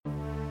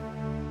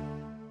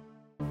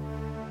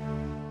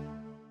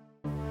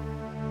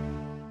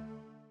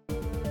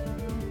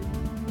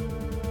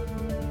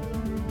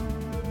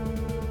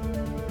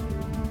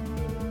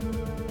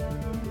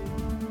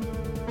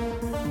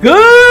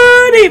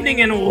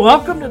evening and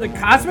welcome to the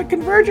Cosmic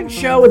Convergence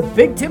Show with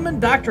Big Tim and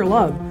Dr.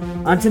 Love.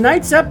 On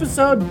tonight's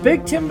episode,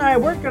 Big Tim and I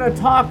we're going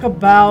to talk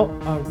about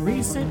a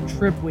recent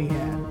trip we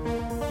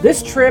had.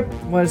 This trip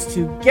was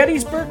to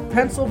Gettysburg,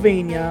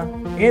 Pennsylvania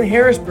and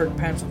Harrisburg,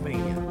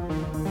 Pennsylvania.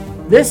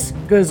 This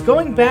is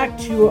going back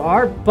to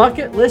our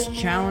Bucket List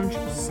Challenge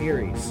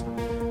series.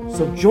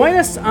 So join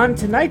us on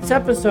tonight's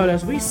episode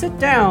as we sit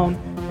down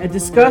and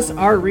discuss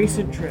our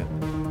recent trip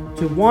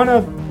to one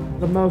of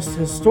the most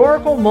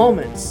historical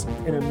moments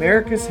in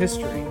America's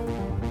history.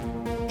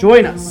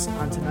 Join us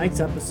on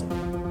tonight's episode.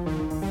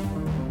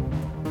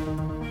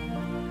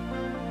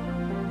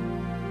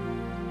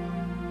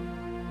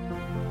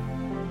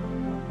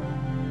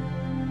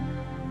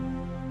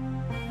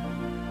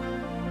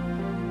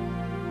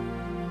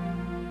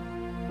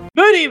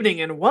 Good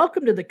evening and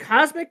welcome to the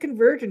Cosmic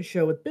Convergence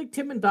Show with Big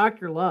Tim and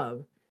Dr.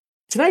 Love.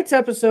 Tonight's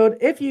episode,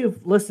 if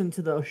you've listened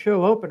to the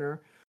show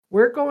opener,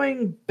 we're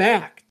going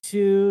back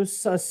to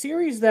a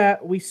series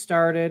that we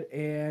started,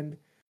 and,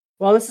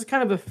 well, this is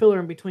kind of a filler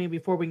in between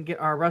before we can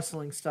get our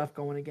wrestling stuff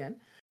going again.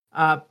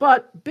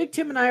 But Big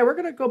Tim and I, we're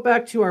going to go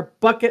back to our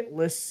bucket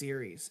list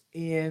series,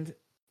 and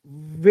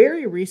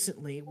very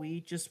recently,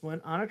 we just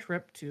went on a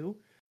trip to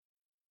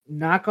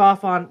knock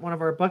off on one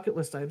of our bucket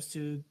list items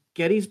to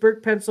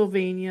Gettysburg,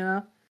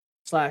 Pennsylvania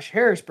 /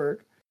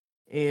 Harrisburg,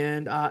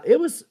 and it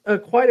was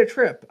quite a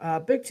trip.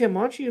 Big Tim,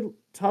 why don't you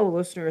tell the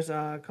listeners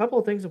a couple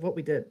of things of what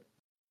we did?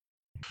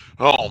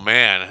 Oh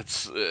man,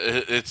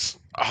 it's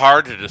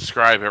hard to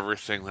describe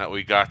everything that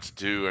we got to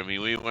do. I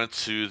mean, we went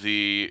to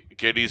the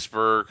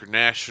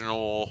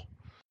National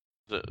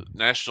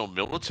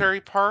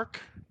Military Park.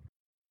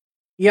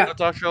 Yeah,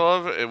 Dr.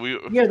 Love,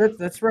 and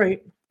that's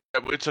right.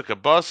 we took a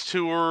bus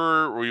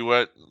tour. We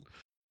went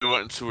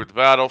and toured the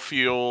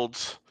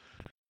battlefields.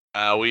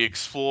 We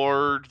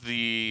explored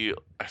I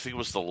think it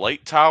was the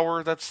light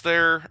tower that's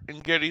there in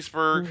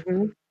Gettysburg.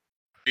 Mm-hmm.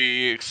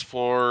 We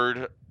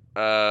explored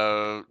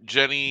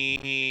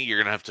Jenny. You're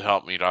gonna have to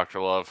help me,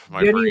 Dr. Love.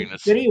 My brain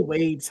is Jenny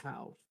Wade's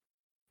house.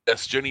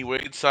 Yes, Jenny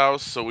Wade's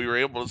house. So we were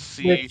able to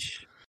see.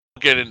 Which,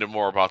 We'll get into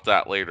more about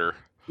that later.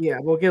 yeah,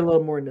 we'll get a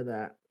little more into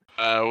that.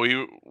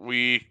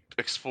 We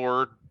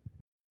explored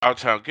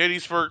downtown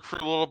Gettysburg for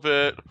a little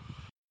bit.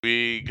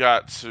 We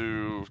got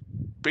to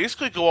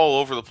basically go all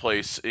over the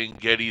place in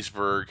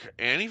Gettysburg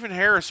and even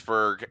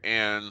Harrisburg,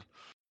 and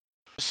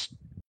just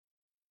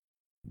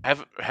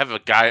have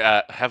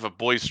a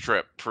boys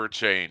trip for a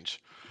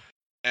change.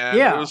 And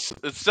Yeah. it's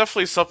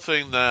definitely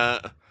something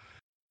that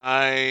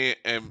I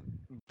am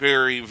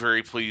very,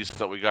 very pleased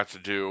that we got to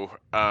do.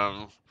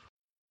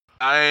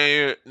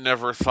 I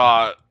never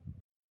thought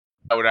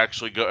I would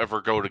actually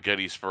ever go to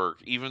Gettysburg,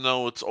 even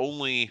though it's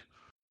only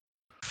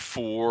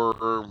 4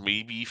 or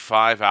maybe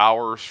 5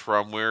 hours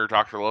from where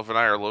Dr. Love and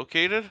I are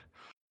located.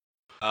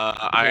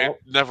 I Well,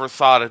 never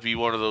thought it'd be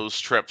one of those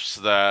trips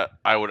that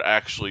I would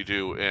actually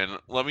do. And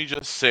let me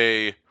just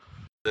say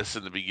this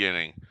in the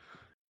beginning.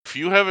 If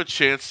you have a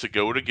chance to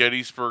go to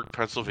Gettysburg,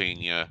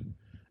 Pennsylvania,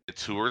 and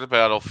tour the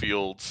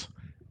battlefields,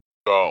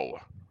 go.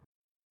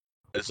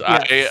 yes.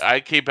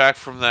 I came back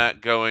from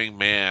that going,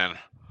 man,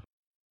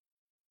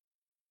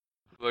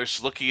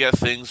 just looking at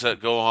things that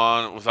go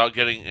on without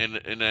getting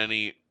in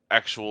any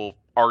actual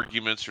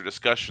arguments or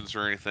discussions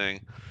or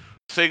anything.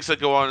 Things that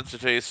go on in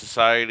today's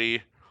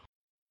society,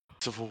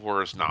 Civil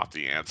War is not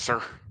the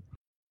answer.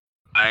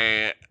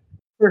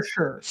 For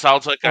sure.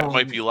 Sounds like I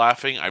might be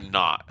laughing. I'm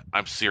not.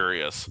 I'm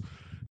serious.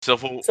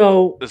 Civil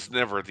So is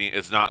not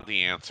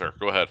the answer.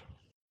 Go ahead.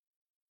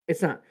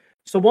 it's not.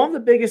 So one of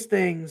the biggest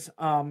things,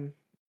 the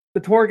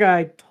tour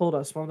guide told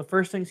us, one of the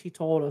first things he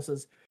told us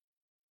is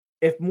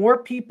if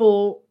more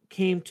people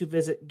came to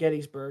visit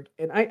Gettysburg,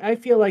 and I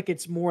feel like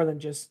it's more than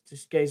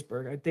just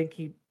Gettysburg. I think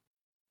he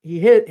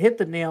hit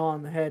the nail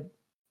on the head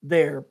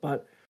there,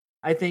 but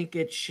I think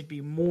it should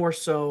be more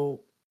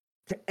so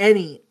to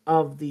any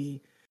of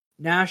the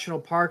national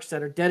parks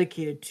that are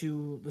dedicated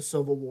to the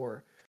Civil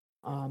War.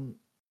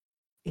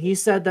 He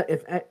said that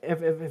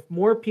if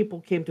more people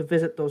came to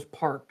visit those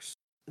parks,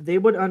 they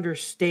would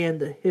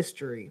understand the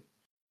history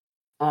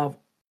of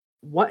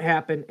what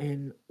happened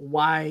and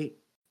why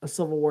a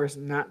Civil War is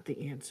not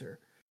the answer.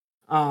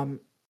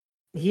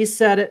 He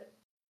said it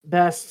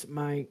best.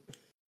 My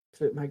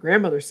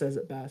grandmother says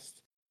it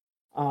best.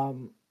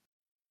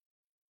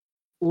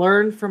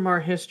 Learn from our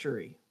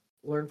history.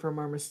 Learn from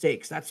our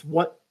mistakes. That's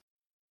what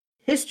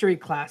history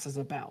class is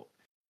about.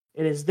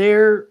 It is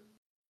there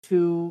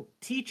to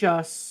teach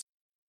us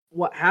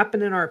what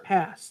happened in our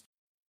past.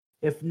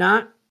 If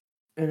not,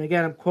 and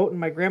again, I'm quoting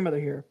my grandmother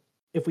here,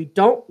 if we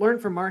don't learn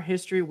from our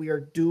history, we are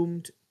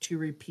doomed to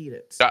repeat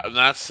it. Yeah, and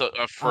that's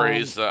a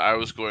phrase that I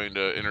was going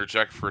to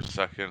interject for a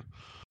second.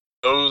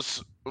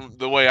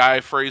 The way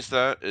I phrase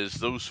that is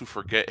those who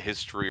forget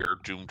history are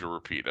doomed to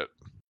repeat it.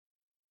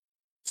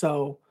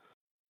 So,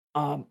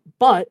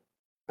 but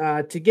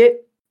to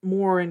get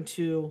more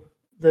into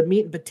the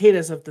meat and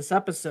potatoes of this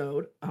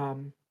episode,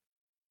 I'm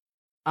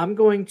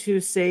going to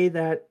say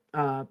that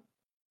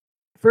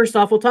first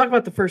off, we'll talk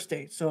about the first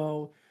day.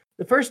 So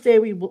the first day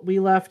we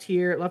left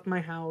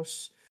my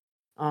house.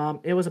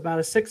 It was about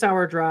a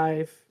 6-hour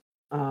drive.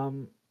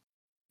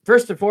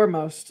 First and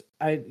foremost,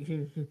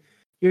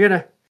 you're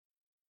gonna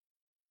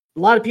a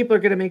lot of people are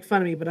gonna make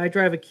fun of me, but I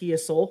drive a Kia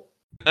Soul.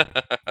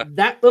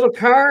 That little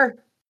car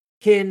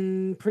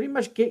can pretty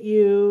much get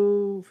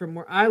you from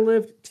where I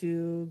lived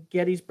to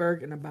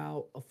Gettysburg in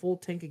about a full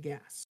tank of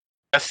gas.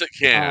 Yes, it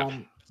can.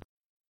 Um,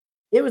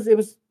 it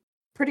was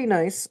pretty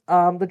nice.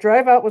 The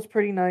drive out was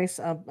pretty nice.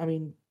 I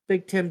mean,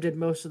 Big Tim did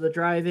most of the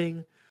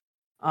driving.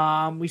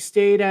 We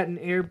stayed at an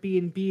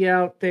Airbnb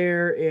out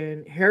there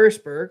in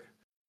Harrisburg.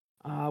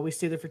 We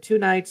stayed there for 2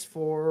 nights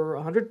for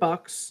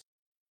 $100.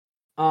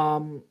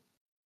 Um,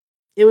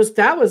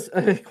 that was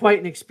quite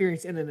an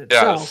experience in and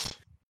itself Yes.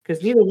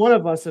 because neither one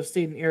of us have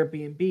stayed in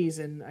Airbnbs,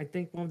 and I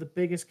think one of the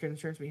biggest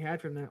concerns we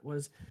had from that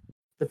was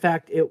the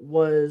fact it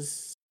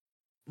was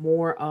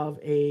more of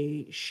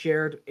a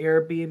shared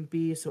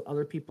Airbnb, so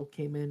other people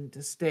came in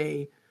to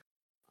stay.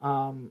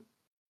 Um,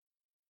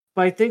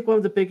 but I think one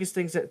of the biggest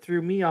things that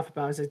threw me off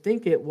about it is I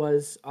think it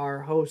was our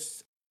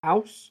host's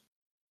house.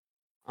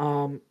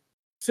 As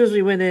soon as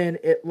we went in,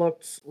 it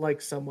looked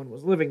like someone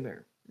was living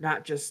there,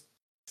 not just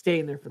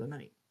staying there for the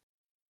night.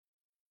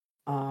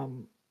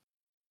 Um,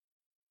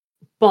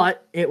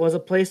 but it was a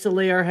place to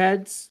lay our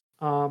heads.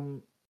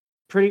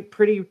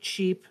 Pretty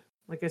cheap.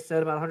 Like I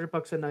said, about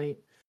 $100 a night,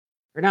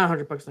 or not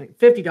 $100 a night,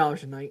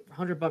 $50 a night,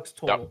 $100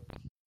 total.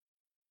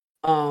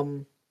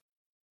 Yep.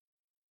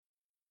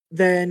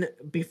 Then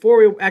before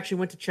we actually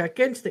went to check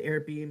into the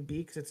Airbnb,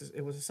 because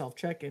it was a self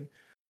check-in,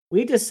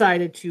 we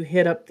decided to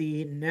hit up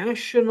the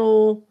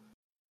National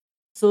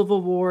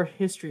Civil War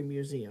History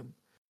Museum.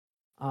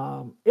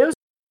 It was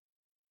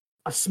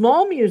a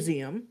small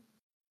museum,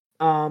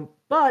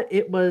 but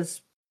it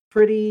was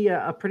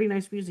a pretty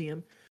nice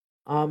museum.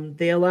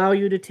 They allow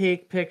you to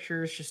take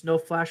pictures, just no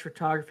flash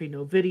photography,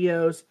 no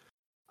videos.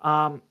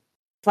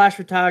 Flash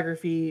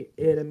photography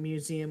in a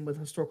museum with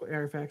historical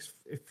artifacts,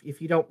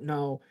 if you don't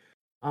know,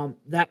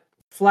 that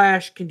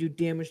flash can do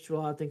damage to a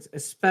lot of things,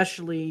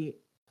 especially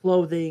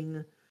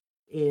clothing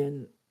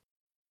and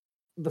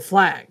the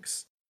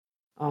flags.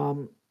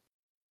 And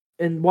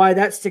why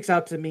that sticks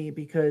out to me,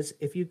 because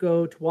if you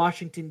go to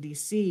Washington,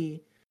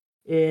 D.C.,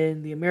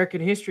 in the American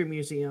History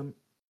Museum,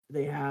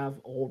 they have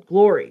Old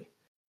Glory.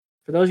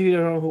 For those of you who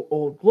don't know who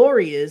Old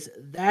Glory is,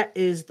 that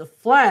is the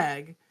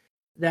flag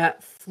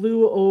that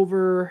flew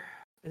over,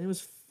 I think it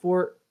was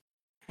Fort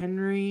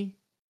Henry.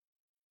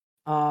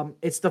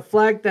 It's the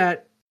flag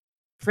that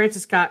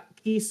Francis Scott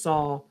Key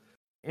saw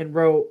and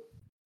wrote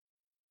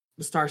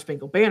the Star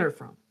Spangled Banner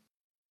from.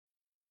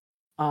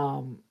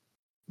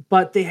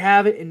 But they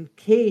have it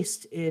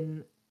encased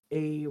in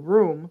a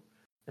room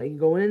that you can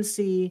go in and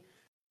see.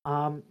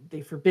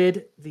 They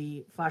forbid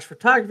the flash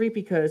photography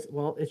because,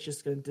 well, it's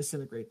just going to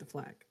disintegrate the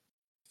flag.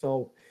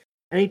 So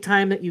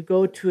anytime that you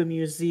go to a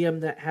museum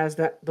that has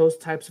those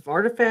types of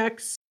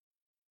artifacts,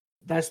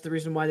 that's the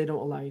reason why they don't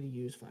allow you to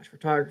use flash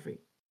photography.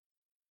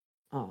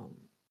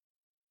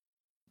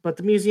 But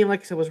the museum,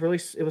 like I said, was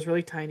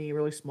really tiny,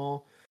 really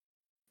small,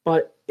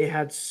 but it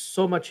had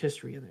so much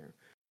history in there.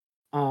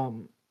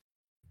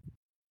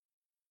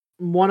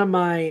 One of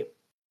my,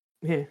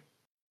 I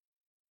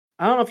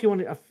don't know if you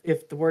want to,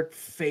 if the word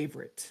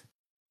favorite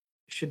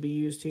should be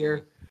used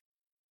here.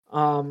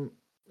 So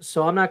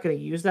I'm not going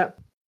to use that.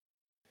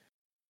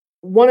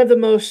 One of the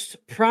most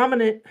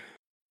prominent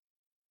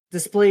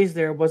displays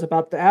there was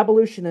about the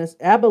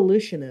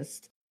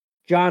abolitionist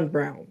John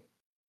Brown.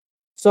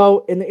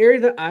 So in the area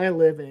that I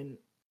live in,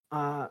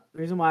 the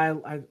reason why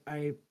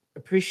I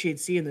appreciate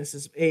seeing this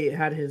is it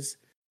had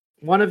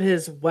one of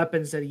his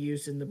weapons that he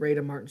used in the raid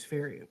of Martin's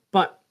Ferry.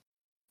 But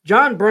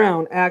John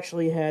Brown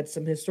actually had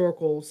some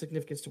historical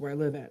significance to where I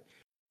live at.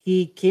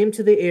 He came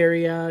to the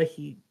area,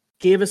 he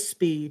gave a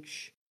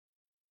speech,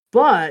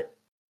 but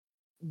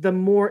the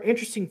more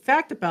interesting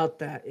fact about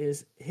that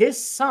is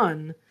his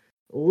son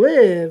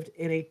lived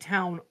in a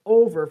town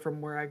over from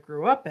where I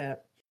grew up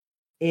at,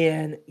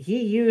 and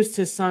he used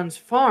his son's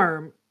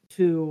farm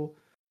to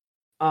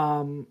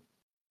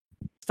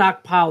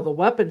stockpile the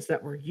weapons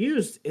that were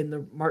used in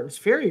the Martin's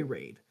Ferry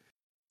raid.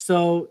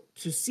 So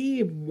to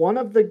see one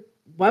of the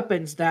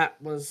weapons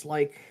that was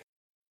like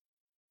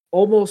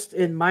almost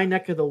in my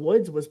neck of the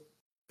woods was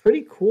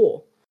pretty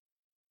cool.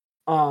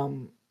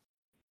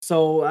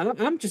 So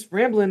I'm just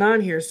rambling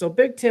on here. So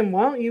Big Tim,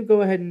 why don't you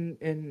go ahead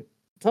and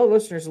tell the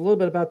listeners a little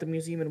bit about the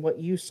museum and what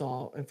you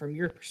saw and from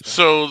your perspective.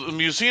 So the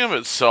museum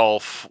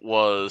itself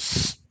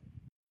was,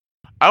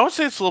 I would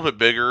say it's a little bit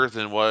bigger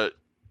than what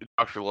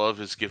Dr. Love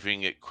is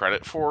giving it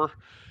credit for,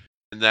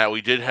 in that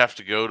we did have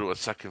to go to a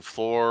second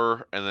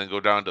floor and then go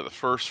down to the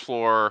first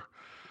floor.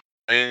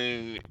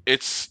 And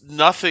it's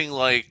nothing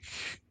like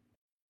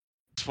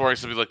exploring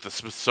something like the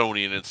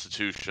Smithsonian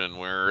Institution,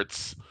 where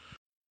it's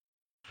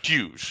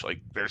huge. Like,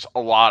 there's a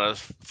lot of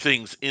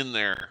things in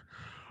there,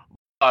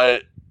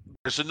 but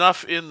there's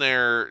enough in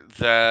there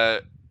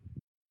that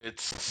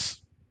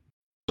it's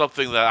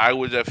something that I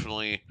would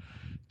definitely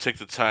take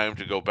the time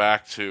to go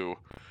back to.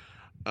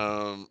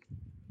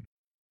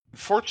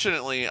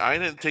 Fortunately, I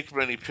didn't take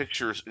many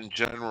pictures in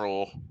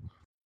general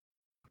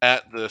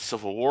at the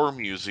Civil War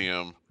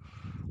Museum.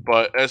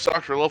 But as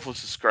Dr. Love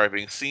was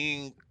describing,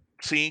 seeing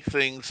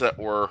things that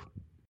were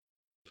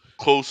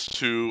close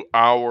to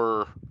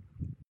our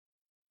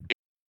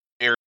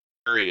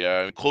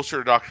area, closer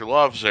to Dr.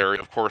 Love's area,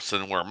 of course,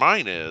 than where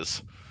mine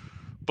is.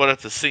 But at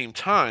the same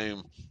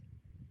time,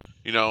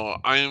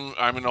 I'm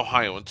an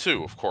Ohioan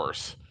too, of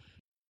course,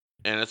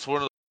 and it's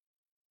one of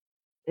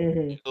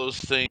Hmm. those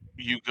things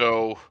you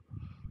go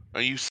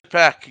and you sit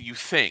back, you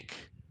think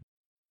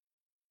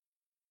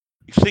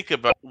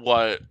about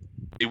what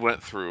they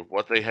went through,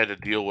 what they had to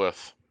deal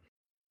with,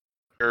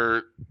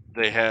 where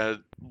they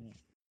had,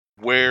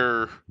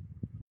 where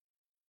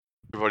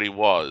everybody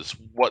was,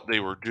 what they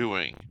were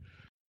doing,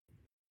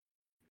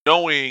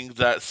 knowing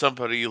that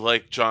somebody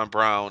like John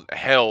Brown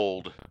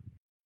held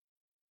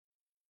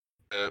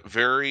a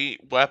very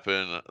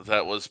weapon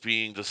that was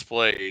being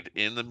displayed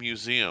in the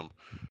museum,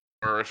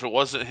 or if it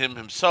wasn't him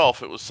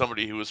himself, it was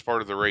somebody who was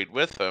part of the raid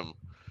with him.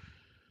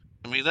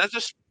 I mean, that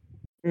just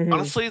Hmm.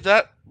 honestly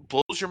that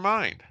blows your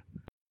mind.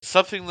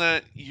 Something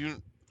that you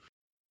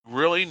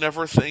really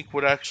never think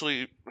would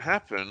actually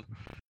happen.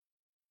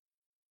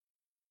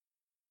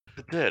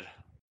 It did.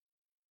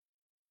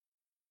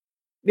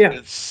 Yeah,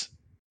 It's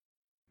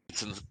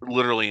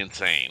literally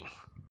insane.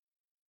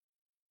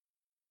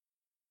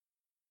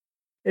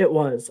 it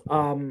was.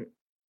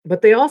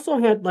 But they also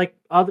had like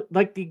other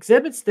like the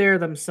exhibits there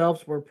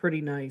themselves were pretty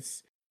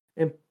nice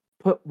and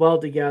put well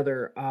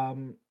together.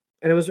 And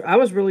I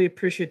was really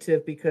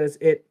appreciative because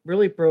it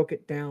really broke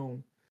it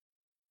down.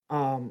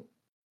 Um,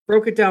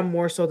 broke it down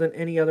more so than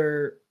any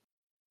other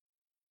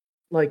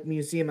like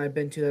museum I've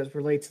been to that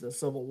relates to the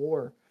Civil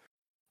War.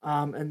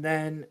 And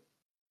then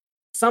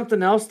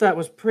something else that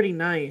was pretty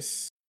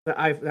nice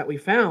that we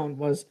found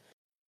was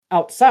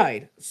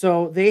outside.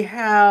 So they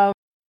have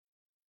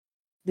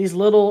these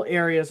little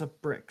areas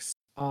of bricks.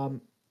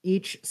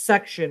 Each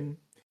section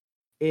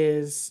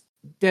is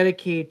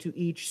dedicated to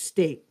each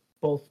state,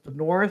 both the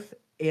North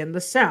and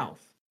the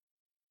South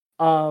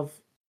of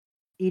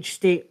each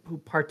state who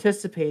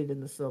participated in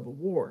the Civil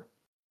War.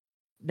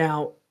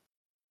 Now,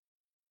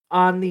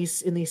 on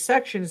these in these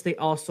sections, they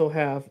also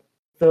have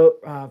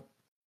the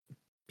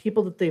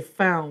people that they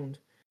found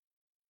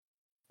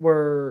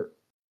were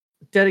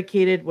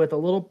dedicated with a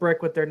little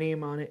brick with their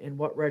name on it and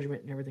what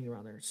regiment and everything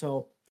around there.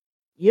 So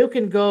you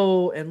can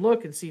go and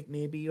look and see if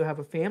maybe you have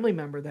a family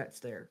member that's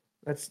there.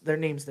 That's their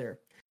name's there.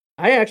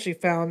 I actually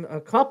found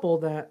a couple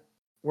that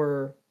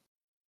were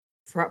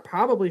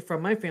probably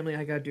from my family.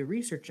 I got to do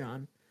research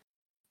on,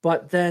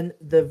 but then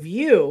the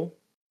view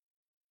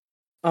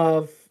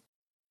of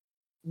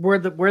where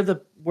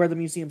the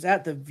museum's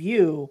at, the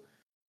view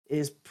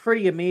is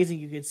pretty amazing.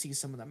 You could see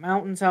some of the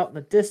mountains out in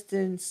the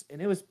distance,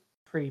 and it was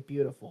pretty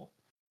beautiful.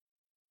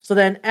 So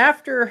then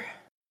after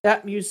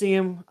that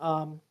museum,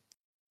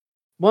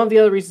 one of the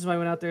other reasons why I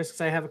went out there is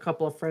because I have a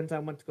couple of friends I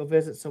went to go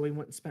visit, so we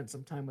went and spent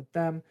some time with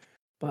them.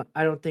 But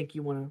I don't think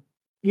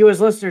you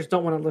as listeners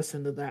don't want to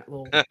listen to that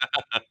little Oh,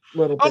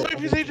 bit of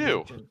maybe they do.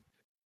 information.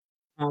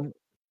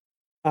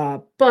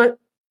 Um, but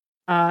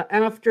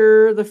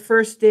after the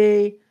first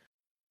day,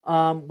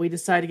 we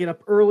decided to get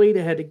up early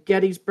to head to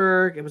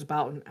Gettysburg. It was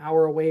about an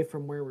hour away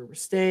from where we were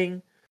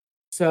staying.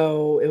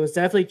 So it was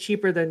definitely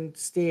cheaper than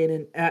staying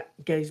in at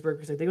Gettysburg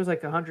because I think it was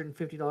like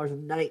 $150 a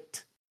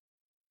night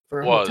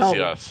for a Was, hotel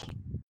room. yes.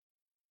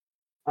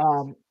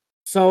 Um,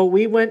 so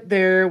we went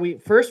there. We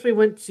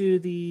went to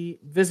the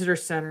visitor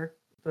center,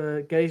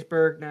 the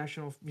Gettysburg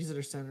National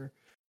Visitor Center.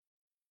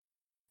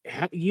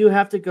 You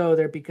have to go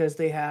there because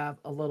they have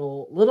a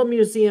little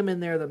museum in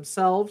there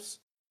themselves.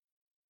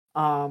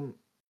 Um,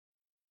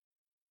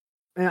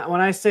 and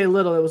when I say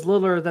little, it was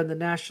littler than the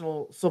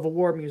National Civil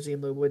War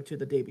Museum that we went to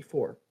the day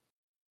before.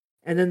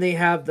 And then they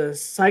have the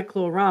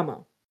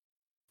cyclorama.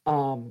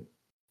 The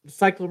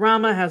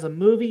cyclorama has a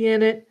movie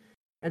in it,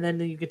 and then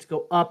you get to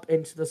go up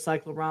into the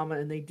cyclorama,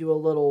 and they do a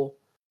little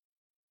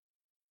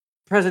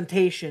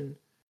presentation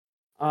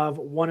of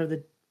one of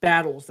the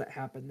battles that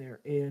happened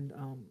there. And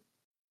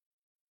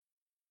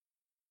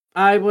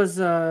I was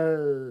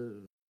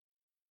the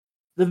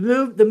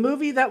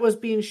movie that was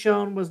being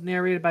shown was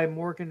narrated by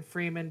Morgan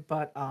Freeman,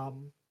 but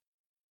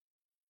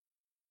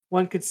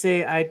one could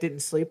say I didn't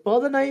sleep well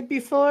the night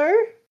before.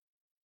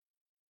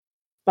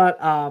 But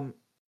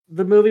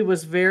the movie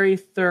was very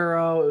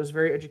thorough. It was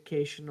very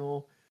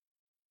educational,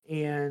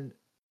 and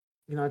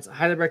it's I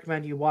highly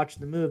recommend you watch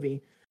the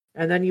movie.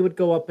 And then you would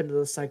go up into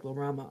the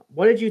cyclorama.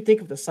 What did you think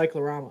of the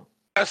cyclorama?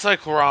 That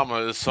cyclorama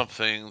is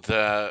something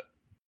that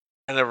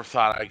I never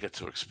thought I'd get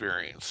to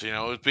experience. It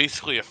was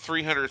basically a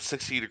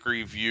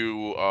 360-degree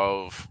view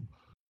of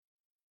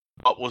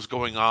what was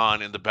going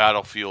on in the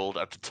battlefield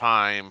at the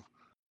time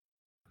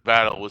the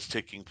battle was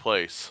taking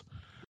place.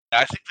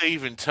 I think they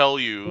even tell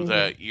you Hmm.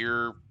 that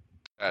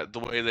the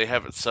way they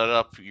have it set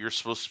up, you're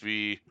supposed to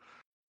be,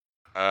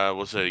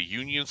 was it a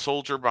Union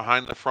soldier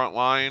behind the front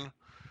line,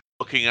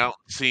 looking out,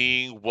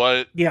 seeing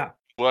Yeah.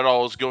 what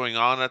all is going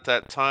on at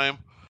that time,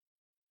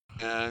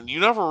 and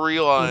you never Hmm.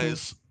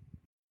 realize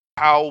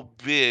how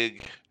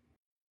big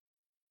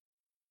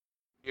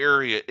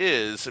area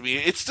is. I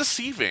mean, it's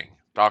deceiving,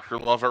 Dr.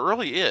 Love. It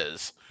really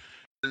is.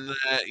 And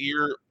that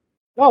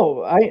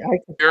Oh, I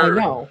you're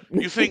know.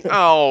 you think,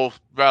 oh,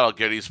 Battle of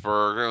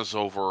Gettysburg, it was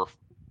over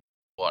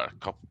what,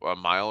 a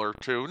mile or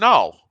two?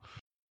 No.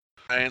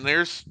 And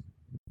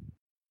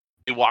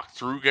they walked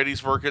through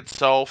Gettysburg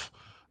itself.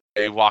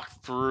 They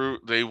walked from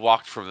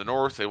the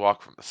north, they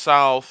walked from the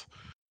south,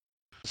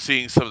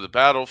 seeing some of the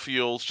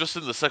battlefields. Just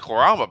in the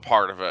cyclorama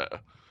part of it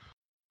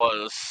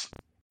was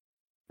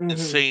Hmm.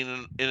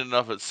 insane in and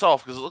of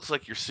itself, because it looks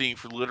like you're seeing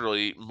for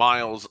literally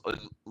miles and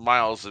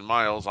miles and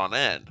miles on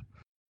end.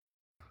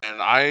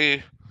 And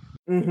I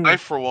Hmm.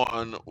 for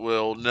one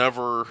will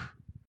never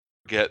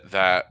get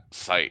that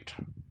sight.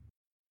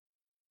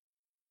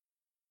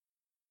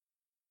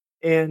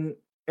 And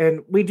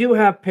we do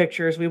have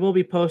pictures. We will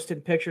be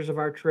posting pictures of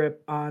our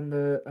trip on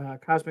the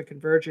Cosmic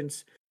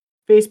Convergence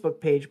Facebook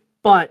page.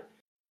 But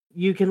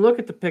you can look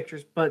at the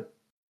pictures, but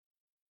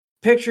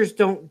pictures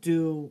don't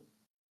do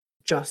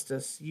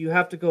justice. You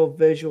have to go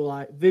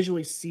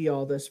visually see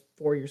all this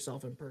for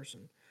yourself in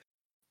person.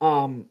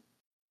 Um,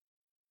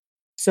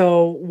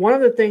 so one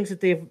of the things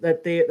that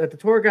the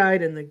tour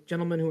guide and the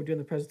gentleman who were doing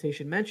the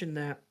presentation mentioned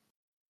that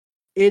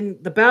in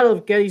the Battle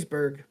of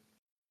Gettysburg,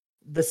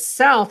 the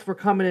South were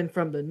coming in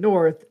from the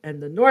North,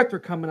 and the North were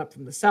coming up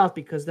from the South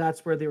because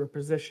that's where they were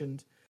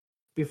positioned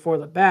before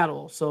the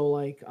battle. So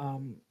like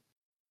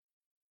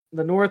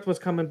the North was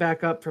coming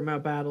back up from our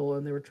battle,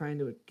 and they were trying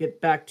to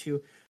get back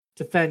to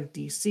defend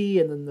DC,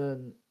 and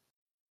then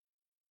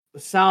the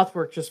South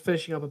were just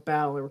finishing up a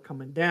battle. They were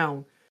coming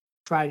down,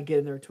 trying to get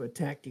in there to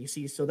attack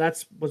DC. So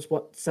that's was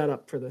what set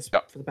up for this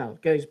Yep. for the Battle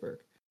of Gettysburg.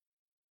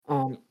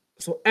 Um,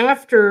 so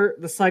after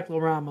the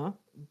cyclorama,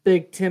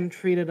 Big Tim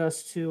treated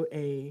us to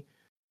a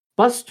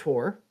bus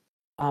tour.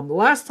 The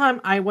last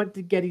time I went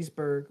to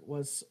Gettysburg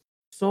was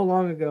so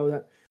long ago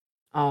that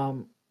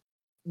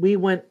we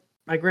went.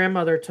 My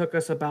grandmother took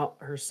us about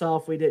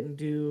herself. We didn't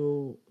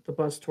do the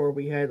bus tour.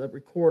 We had a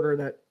recorder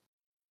that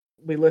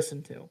we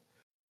listened to.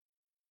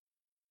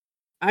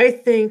 I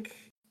think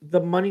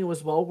the money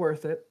was well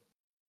worth it.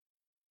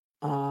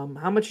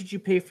 How much did you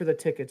pay for the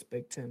tickets,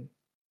 Big Tim?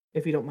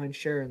 If you don't mind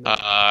sharing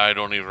that. I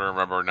don't even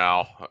remember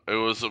now. It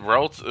was a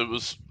relative.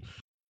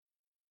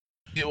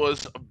 It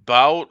was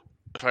about,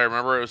 if I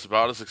remember, it was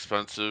about as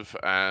expensive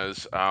um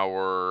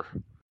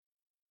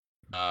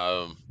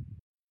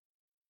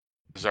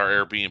as our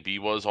Airbnb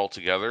was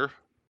altogether.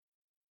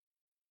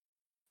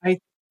 I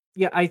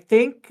Yeah, I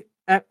think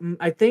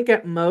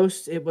at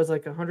most it was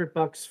like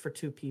 $100 for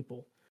two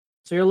people.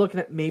 So you're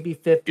looking at maybe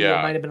 50. It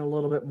Yeah. might have been a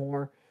little bit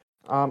more.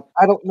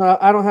 I don't know.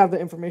 I don't have the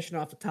information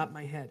off the top of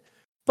my head.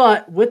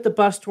 But with the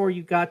bus tour,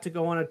 you got to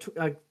go on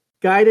a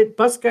guided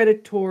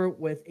tour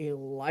with a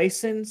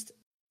licensed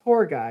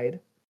tour guide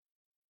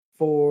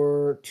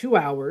for 2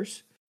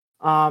 hours.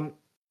 Um,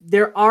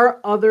 there are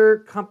other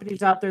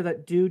companies out there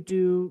that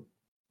do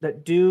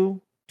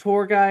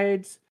tour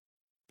guides,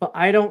 but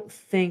I don't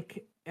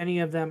think any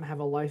of them have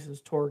a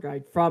licensed tour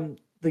guide from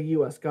the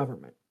U.S.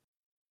 government.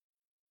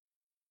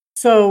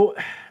 So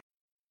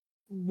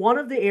one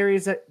of the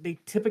areas that they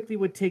typically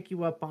would take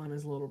you up on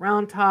is Little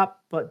Round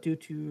Top, but due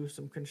to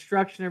some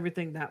construction, and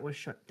everything that was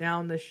shut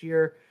down this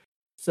year.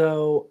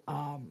 So,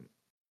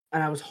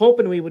 and I was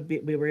hoping we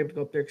were able to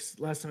go up there because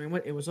last time I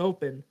went, it was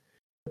open,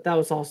 but that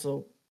was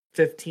also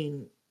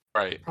 15,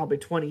 Right. probably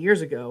 20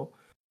 years ago.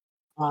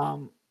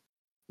 Um,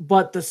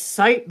 but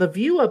the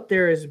view up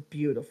there is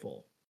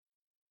beautiful.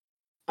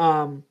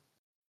 Um,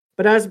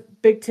 But as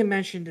Big Tim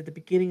mentioned at the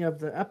beginning of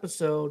the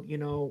episode,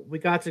 we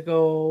got to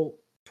go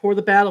tour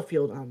the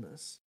battlefield on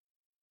this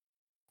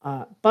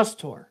bus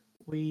tour.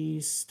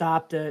 We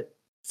stopped at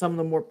some of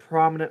the more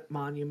prominent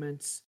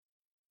monuments,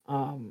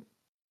 um,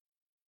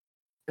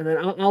 and then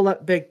I'll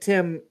let Big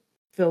Tim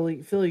fill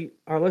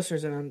our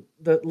listeners in on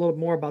a little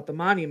more about the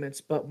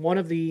monuments. But one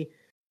of the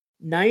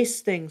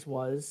nice things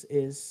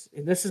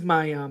and this is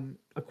my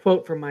a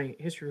quote from my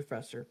history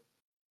professor: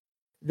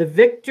 "The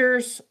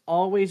victors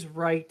always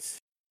write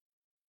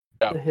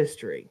Yeah. the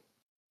history."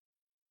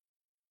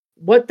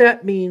 What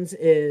that means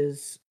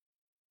is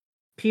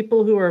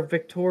people who are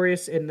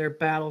victorious in their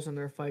battles and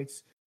their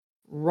fights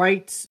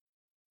write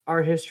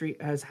our history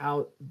as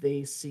how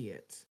they see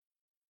it.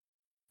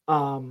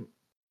 Um,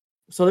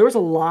 so there was a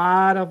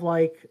lot of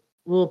like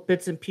little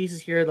bits and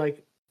pieces here,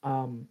 like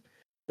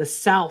the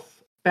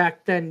South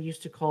back then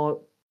used to call it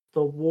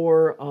the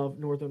War of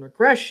Northern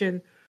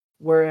Aggression,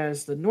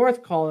 whereas the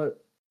North call it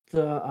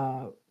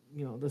the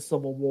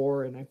Civil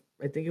War, and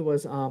I think it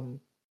was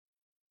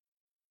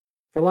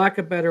for lack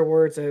of better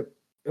words, it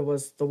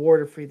was the war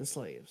to free the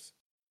slaves.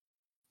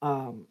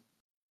 Um,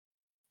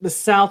 the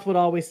South would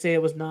always say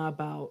it was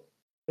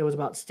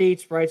about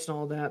states' rights and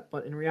all that,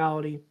 but in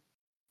reality,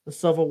 the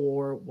Civil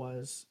War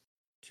was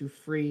to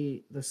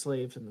free the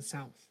slaves in the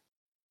South.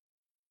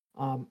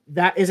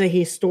 That is a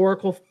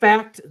historical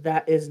fact.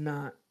 That is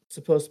not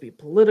supposed to be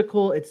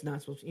political. It's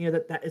not supposed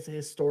to, that is a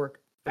historic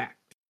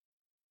fact.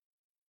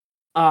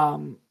 I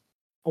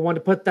wanted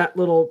to put that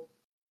little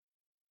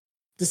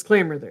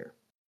disclaimer there.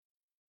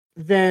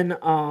 Then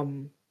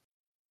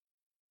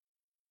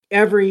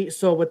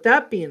So with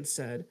that being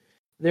said,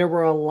 there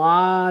were a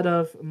lot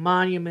of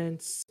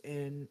monuments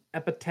and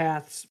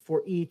epitaphs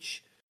for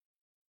each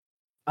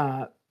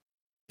uh,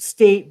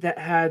 state that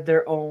had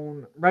their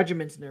own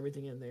regiments and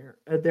everything in there.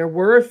 There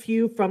were a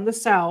few from the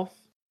South,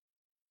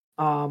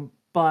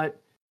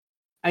 but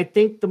I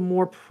think the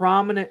more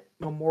prominent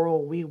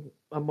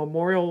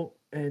memorial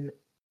and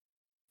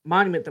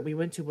monument that we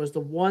went to was the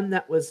one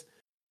that was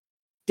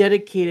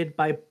dedicated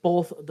by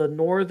both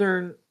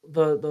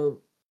the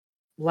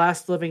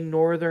last living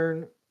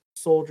northern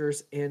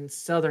soldiers and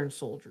southern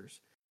soldiers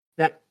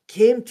that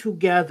came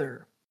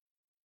together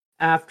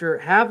after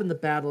having the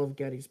Battle of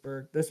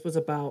Gettysburg. This was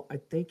about, I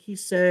think he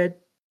said,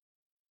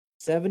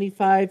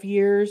 75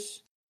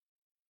 years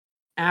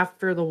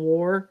after the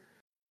war.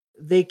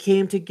 They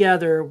came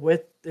together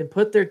with and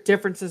put their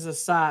differences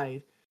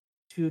aside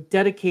to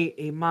dedicate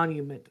a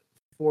monument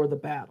for the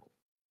battle.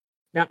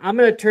 Now, I'm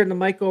going to turn the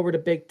mic over to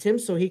Big Tim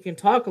so he can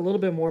talk a little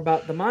bit more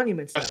about the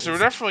monuments that So we there were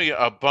saw. definitely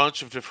a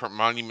bunch of different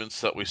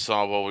monuments that we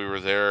saw while we were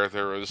there.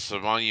 There was a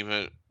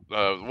monument,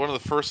 one of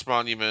the first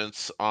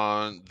monuments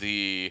on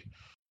the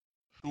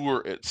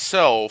tour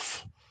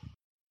itself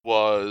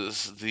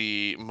was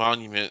the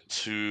monument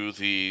to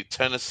the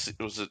Tennessee.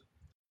 Was it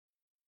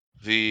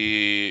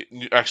the?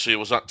 Actually, it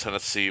was not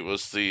Tennessee. It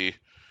was the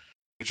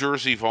New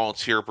Jersey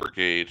Volunteer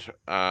Brigade.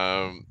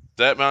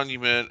 That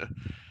monument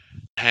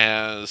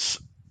has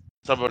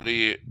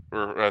somebody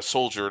or a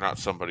soldier, not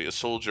somebody, a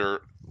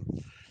soldier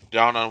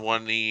down on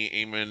one knee,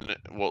 aiming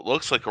what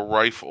looks like a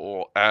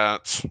rifle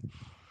at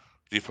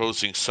the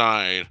opposing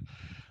side,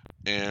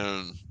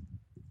 and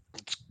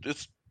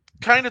it's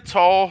kind of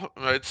tall.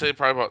 I'd say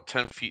probably about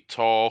 10 feet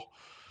tall.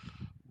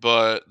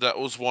 But that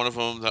was one of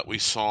them that we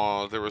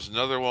saw. There was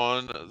another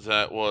one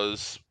that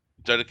was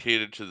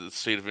dedicated to the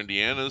state of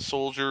Indiana's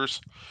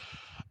soldiers.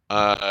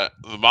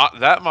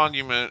 That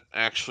monument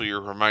actually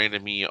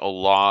reminded me a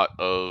lot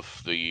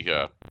of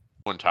the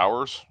Twin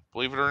Towers,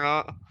 believe it or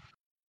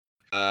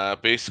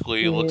not.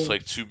 Basically, it looks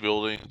like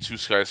two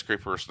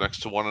skyscrapers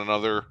next to one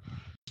another,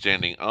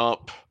 standing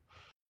up.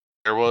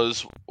 There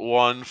was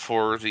one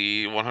for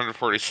the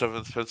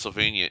 147th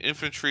Pennsylvania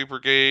Infantry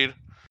Brigade.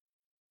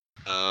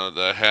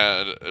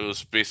 It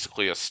was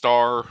basically a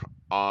star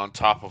on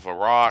top of a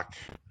rock.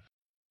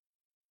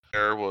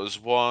 There was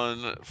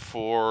one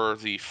for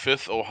the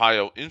 5th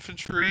Ohio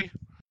Infantry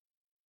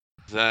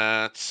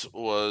that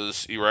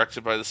was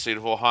erected by the state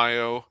of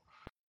Ohio.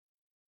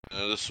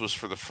 This was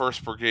for the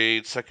 1st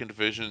Brigade, 2nd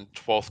Division,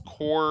 12th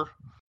Corps,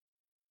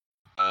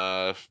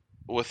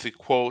 with the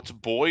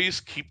quote, "Boys,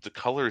 keep the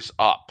colors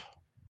up"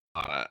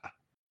 on it.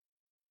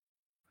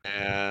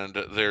 And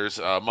there's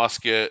a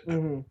musket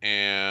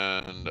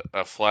and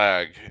a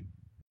flag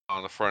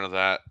on the front of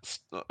that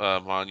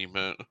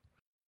monument.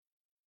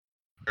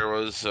 There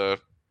was a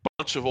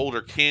bunch of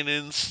older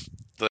cannons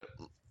that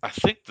I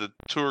think the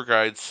tour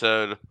guide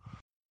said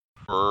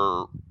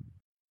were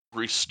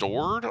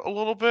restored a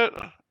little bit,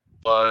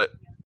 but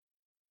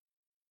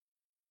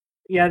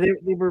Yeah,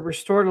 they were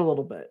restored a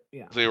little bit.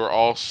 Yeah. they were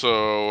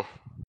also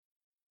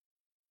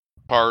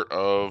part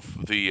of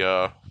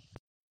the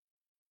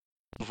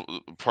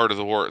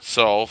war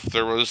itself.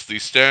 There was the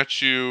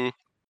statue.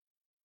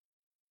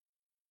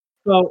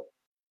 So,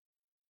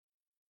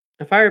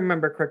 if I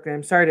remember correctly,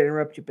 I'm sorry to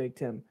interrupt you, Big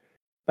Tim,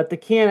 but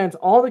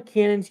all the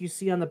cannons you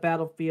see on the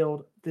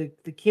battlefield, the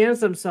cannons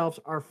themselves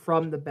are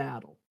from the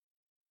battle.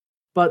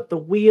 But the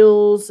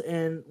wheels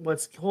and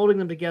what's holding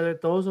them together,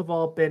 those have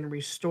all been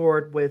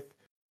restored with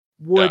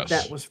wood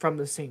that Yes. was from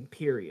the same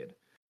period.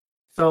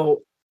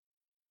 So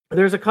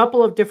there's a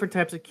couple of different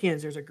types of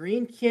cannons. There's a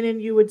green cannon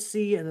you would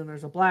see, and then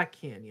there's a black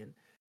canyon.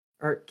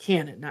 Or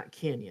cannon, not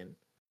canyon.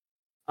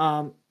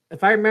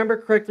 If I remember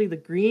correctly, the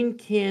green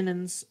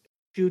cannons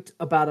shoot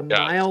about a Yes.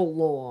 mile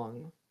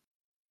long,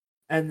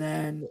 and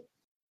then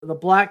the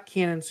black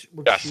cannons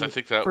would Yes, shoot I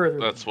think further.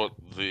 that's what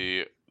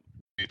the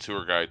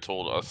tour guide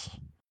told us.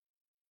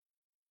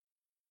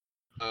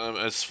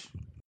 As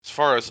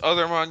far as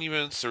other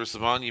monuments, there was a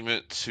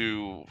monument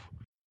to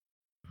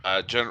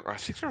I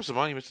think there was a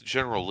monument to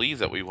General Lee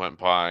that we went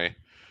by.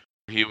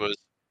 He was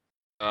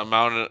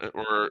mounted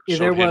or Yeah,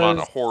 showed there him on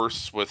a was.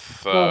 horse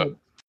with Go ahead.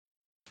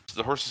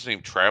 the horse's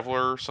name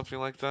Traveler or something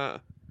like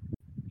that.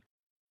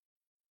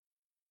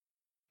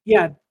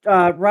 Yeah,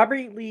 Robert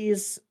E.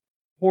 Lee's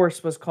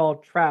horse was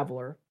called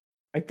Traveler.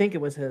 I think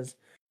it was his.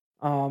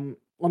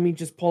 Let me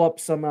just pull up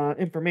some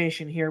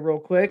information here real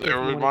quick There if you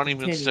were want to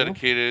monuments continue.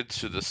 dedicated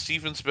to the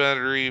Stevens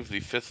Battery of the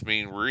 5th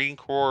Maine Marine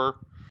Corps.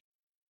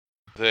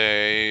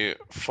 They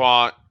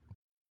fought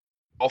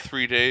all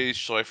 3 days,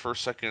 July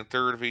 1st, 2nd, and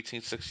 3rd of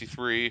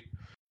 1863.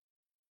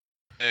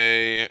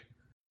 They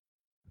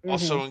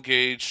also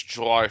engaged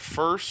July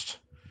 1st,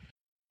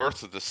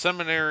 north of the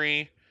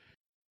seminary,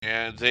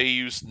 and they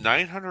used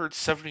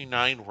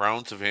 979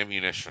 rounds of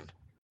ammunition.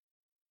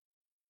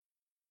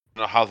 I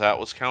don't know how that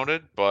was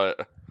counted,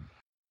 but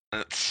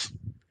it's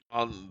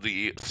on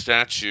the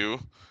statue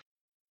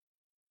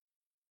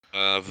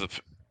of the.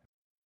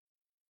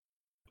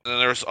 And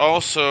there's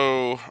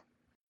also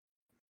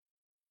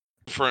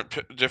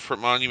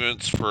different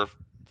monuments for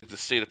the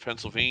state of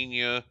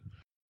Pennsylvania.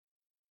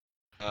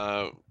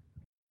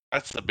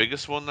 That's the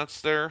biggest one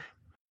that's there.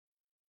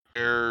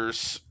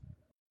 There's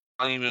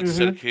monuments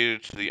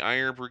dedicated to the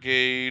Iron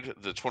Brigade,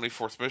 the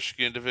 24th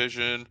Michigan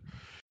Division.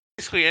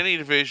 Basically,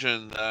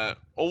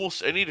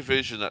 almost any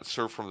division that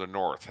served from the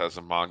North has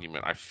a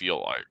monument, I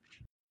feel like.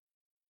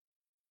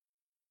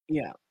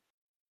 Yeah.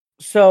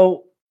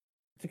 So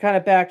to kind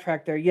of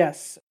backtrack there,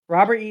 yes,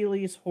 Robert E.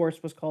 Lee's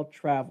horse was called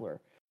Traveler.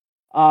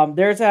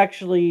 There's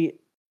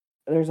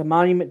a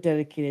monument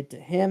dedicated to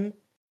him,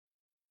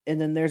 and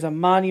then there's a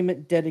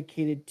monument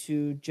dedicated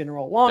to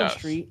General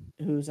Longstreet,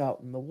 who's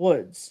out in the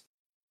woods.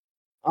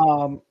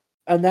 And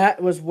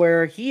that was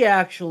where he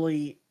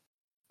actually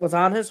was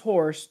on his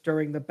horse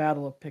during the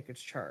Battle of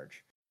Pickett's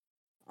Charge.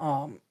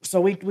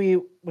 So we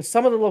with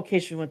some of the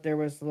location we went there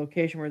was the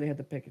location where they had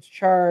the Pickett's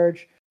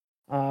Charge.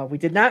 We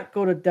did not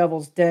go to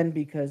Devil's Den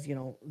because,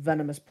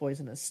 venomous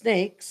poisonous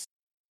snakes.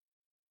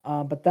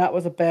 But that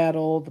was a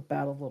battle, the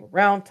Battle of Little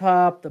Round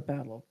Top, the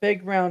Battle of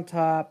Big Round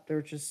Top.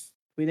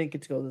 We didn't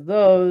get to go to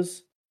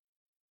those.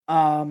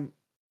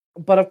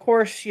 But of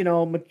course,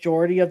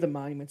 majority of the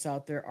monuments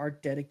out there are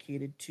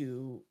dedicated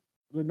to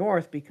the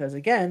North because,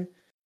 again,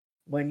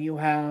 when you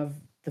have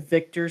the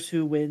victors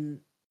who win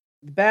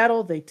the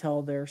battle, they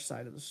tell their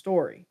side of the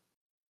story.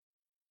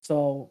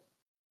 So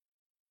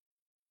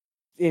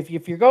if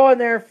you're going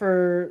there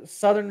for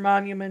Southern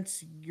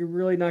monuments, you're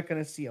really not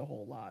going to see a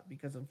whole lot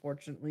because,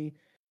 unfortunately,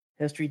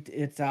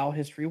 it's how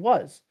history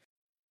was.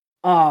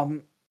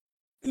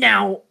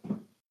 Now,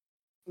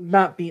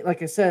 not being,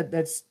 like I said,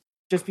 that's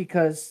just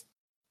because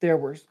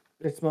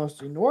it's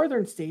mostly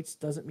northern states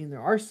doesn't mean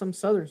there are some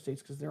southern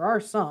states, because there are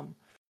some.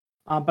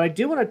 But I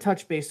do want to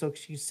touch base. So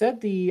you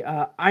said the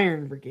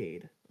Iron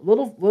Brigade. A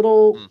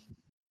little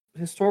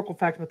historical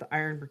fact about the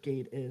Iron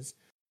Brigade is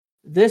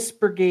this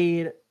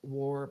brigade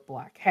wore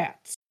black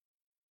hats.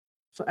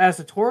 So as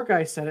the tour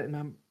guy said it, and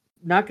I'm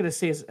not going to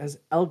say as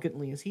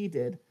elegantly as he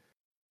did,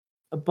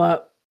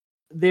 but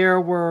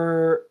there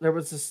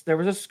was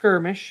a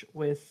skirmish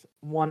with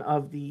one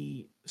of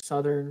the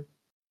southern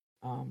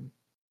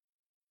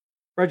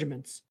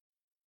regiments,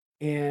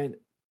 and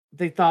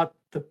they thought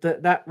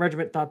that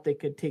regiment thought they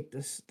could take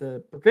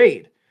the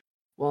brigade.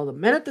 Well, the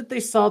minute that they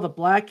saw the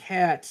black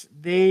hats,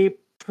 they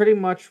pretty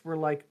much were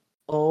like,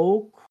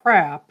 "Oh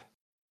crap,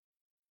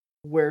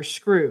 we're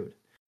screwed,"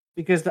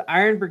 because the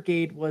Iron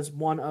Brigade was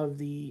one of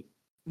the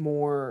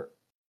more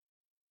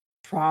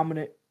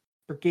prominent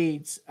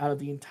brigades out of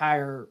the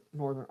entire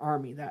Northern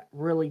Army that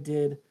really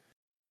did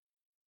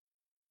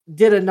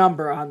a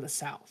number on the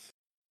South.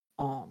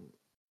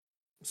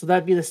 So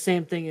that'd be the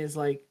same thing as,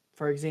 like,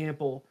 for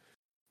example,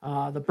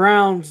 the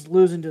Browns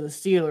losing to the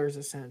Steelers,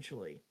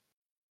 essentially.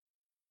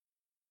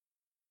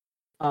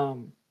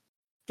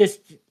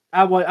 Just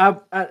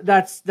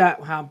that's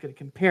not how I'm going to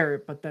compare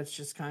it, but that's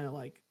just kind of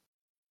like,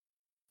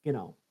 I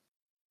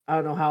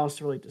don't know how else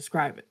to really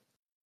describe it.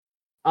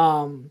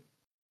 But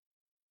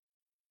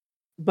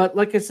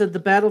like I said, the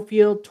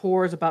battlefield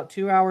tour is about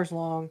 2 hours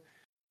long.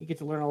 You get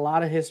to learn a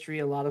lot of history,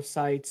 a lot of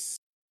sites,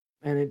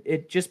 and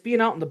it just being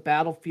out in the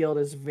battlefield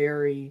is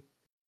very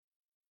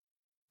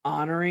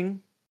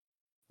honoring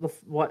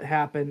what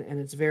happened, and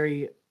it's a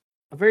very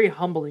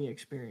humbling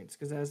experience,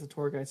 because as the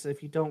tour guide said,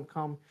 if you don't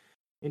come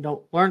and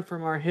don't learn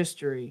from our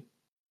history,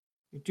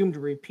 you're doomed to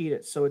repeat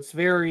it. So it's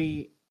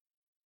very,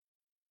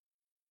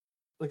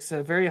 like I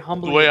said, very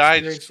humbling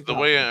experience to go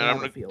out to the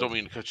battlefield. Don't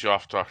mean to cut you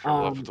off, Dr.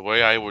 Love, but the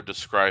way I would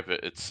describe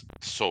it, it's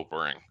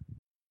sobering.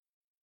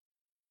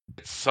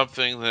 It's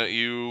something that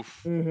you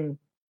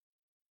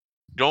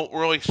don't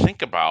really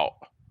think about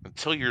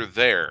until you're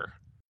there.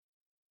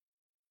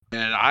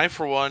 And I,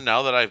 for one,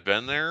 now that I've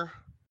been there,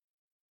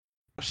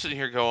 I'm sitting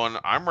here going,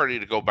 I'm ready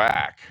to go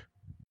back.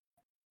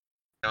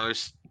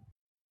 There's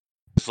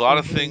a lot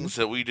of things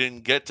that we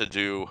didn't get to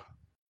do.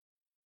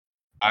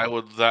 I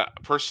would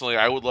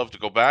love to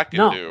go back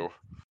and do.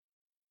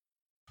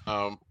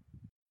 But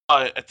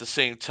at the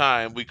same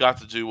time, we got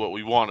to do what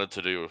we wanted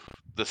to do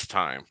this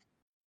time.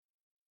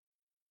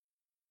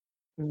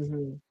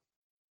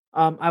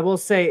 I will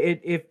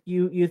say, if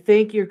you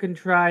think you can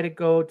try to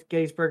go to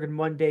Gettysburg in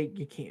one day,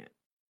 you can't.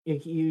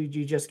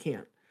 You just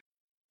can't.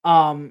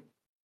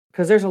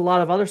 Because there's a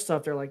lot of other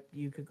stuff there. Like,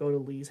 you could go to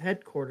Lee's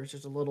headquarters.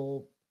 There's a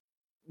little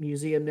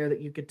museum there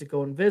that you get to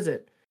go and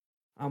visit.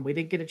 We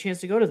didn't get a chance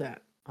to go to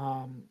that.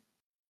 And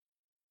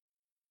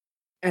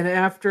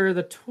after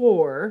the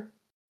tour,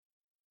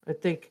 I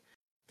think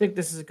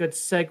this is a good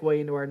segue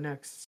into our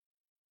next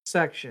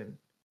section.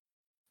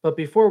 But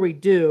before we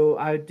do,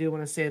 I do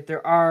want to say that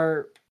there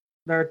are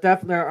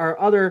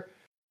other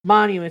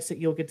monuments that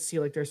you'll get to see.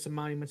 Like, there's some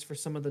monuments for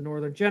some of the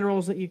Northern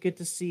generals that you get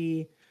to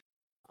see.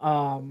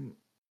 I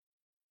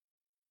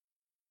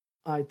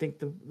think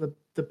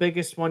the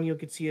biggest one you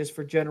could see is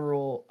for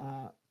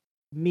General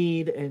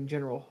Meade and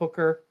General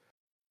Hooker,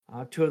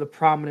 two of the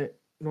prominent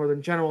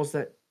Northern generals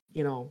that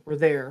were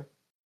there.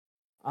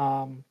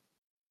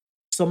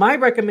 So my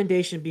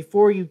recommendation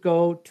before you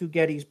go to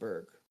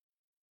Gettysburg,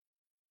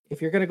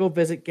 if you're going to go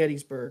visit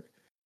Gettysburg,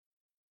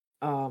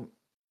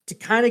 to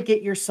kind of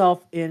get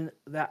yourself in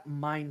that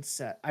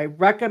mindset. I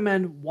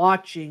recommend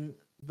watching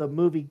the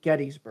movie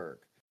Gettysburg.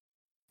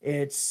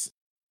 It's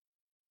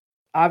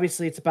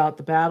obviously it's about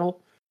the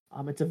battle.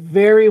 It's a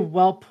very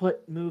well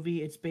put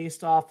movie. It's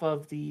based off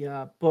of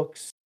the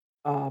books,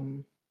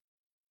 um,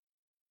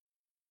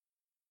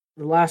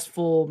 The Last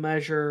Full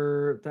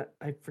Measure. That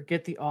I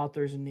forget the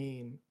author's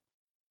name.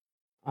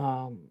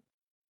 Um,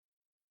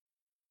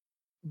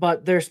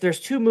 but there's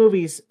two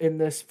movies in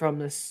this from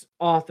this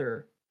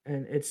author,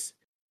 and it's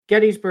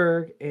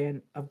Gettysburg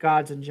and Of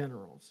Gods and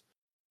Generals.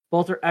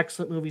 Both are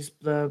excellent movies.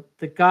 The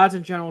Gods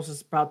and Generals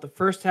is about the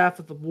first half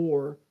of the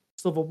war,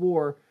 Civil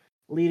War,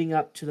 leading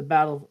up to the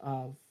Battle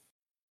of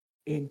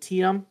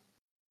Antietam,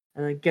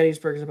 and then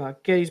Gettysburg is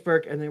about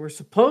Gettysburg. And they were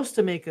supposed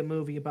to make a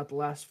movie about the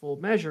last full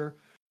measure,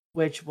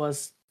 which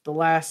was the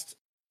last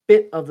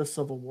bit of the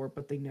Civil War,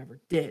 but they never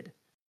did.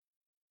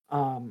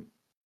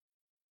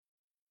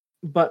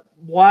 But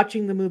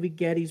watching the movie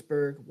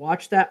Gettysburg,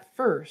 watch that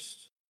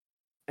first,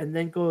 and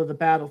then go to the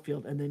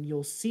battlefield, and then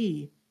you'll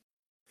see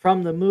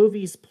from the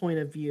movie's point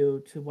of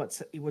view to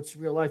what's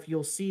real life.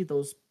 You'll see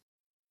those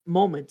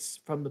moments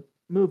from the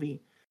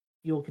movie.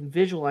 You can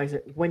visualize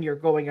it when you're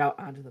going out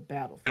onto the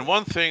battlefield. And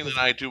one thing that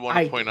I do want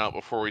to point out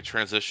before we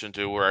transition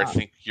to where I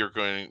think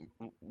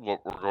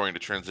what we're going to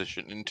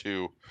transition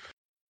into,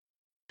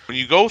 when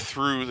you go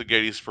through the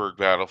Gettysburg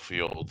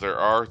battlefield, there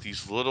are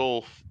these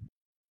little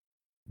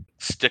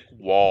stick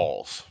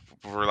walls,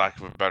 for lack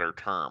of a better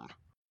term.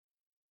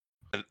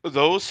 And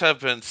those have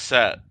been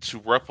set to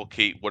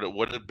replicate what it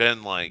would have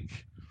been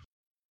like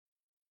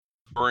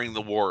during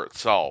the war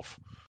itself.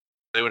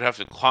 They would have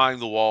to climb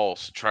the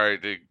walls to try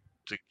to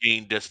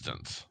gain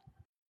distance.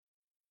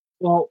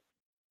 Well,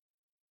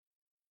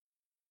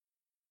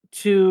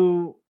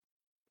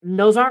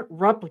 those aren't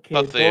replicated.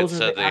 But they had those are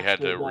said the they had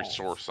to walls.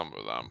 restore some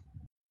of them.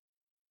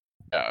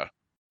 Yeah.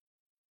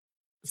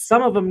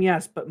 Some of them,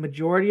 yes, but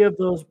majority of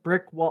those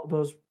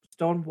those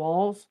stone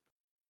walls,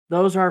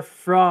 those are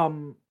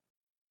from,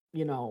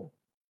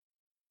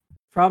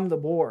 from the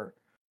war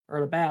or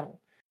the battle.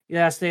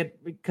 Yes,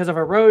 because of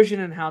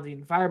erosion and how the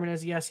environment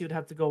is. Yes, you would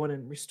have to go in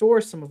and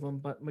restore some of them,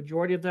 but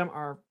majority of them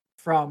are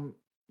from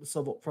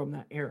from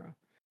that era.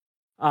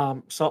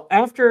 So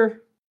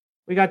after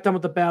we got done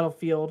with the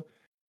battlefield,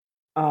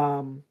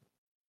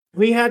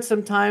 we had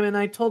some time, and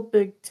I told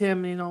Big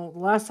Tim, the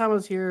last time I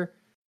was here,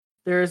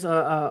 there's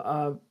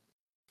a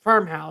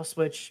farmhouse,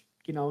 which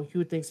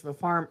who thinks of a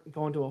farm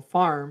going to a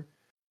farm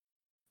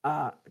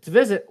to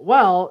visit.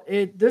 Well,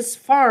 this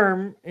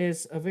farm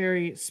is a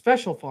very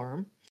special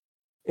farm.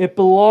 It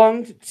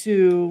belonged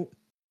to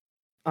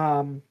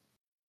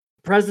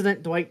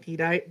President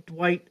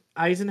Dwight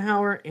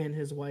Eisenhower and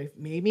his wife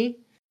Mamie,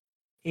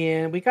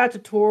 and we got to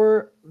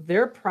tour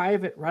their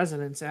private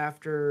residence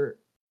after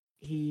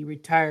he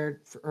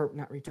retired, or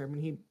not retired,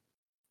 when he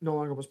no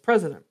longer was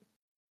president.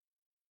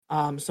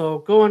 So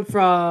going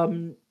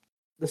from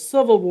the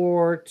Civil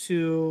War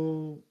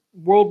to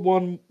World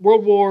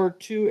War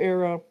II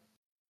era,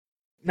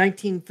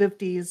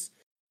 1950s.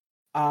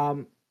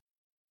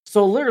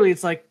 So literally,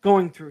 it's like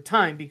going through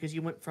time, because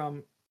you went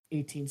from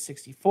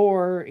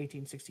 1864,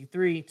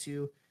 1863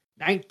 to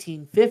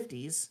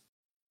 1950s,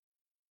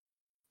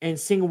 and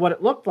seeing what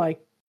it looked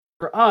like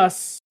for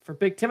us, for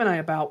Big Tim and I,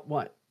 about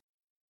what?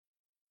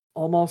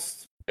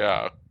 Almost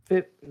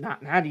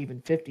not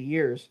even 50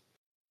 years.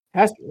 It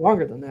has to be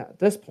longer than that at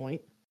this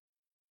point.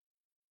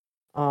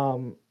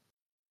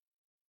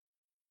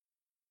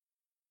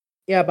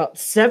 Yeah, about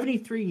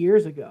 73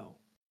 years ago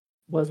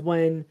was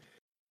when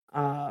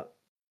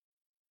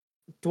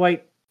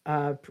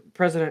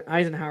President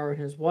Eisenhower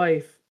and his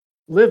wife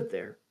lived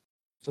there.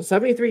 So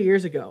 73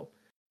 years ago.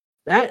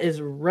 That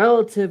is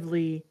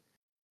relatively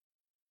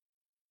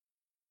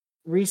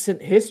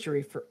recent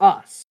history for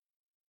us.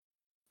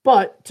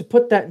 But to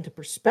put that into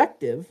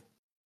perspective,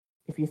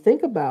 if you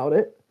think about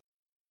it,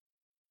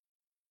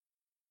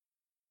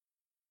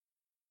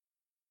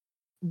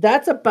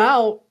 that's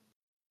about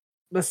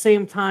the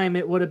same time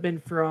it would have been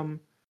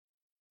from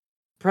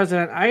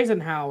President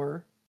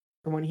Eisenhower,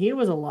 from when he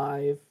was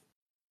alive,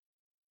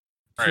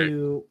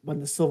 to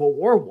when the Civil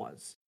War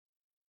was.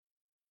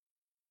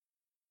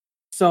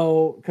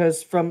 So,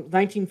 because from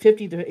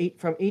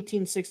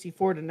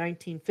 1864 to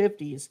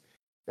 1950s,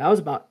 that was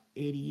about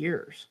 80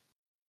 years,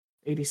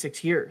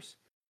 86 years.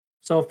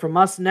 So from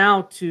us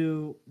now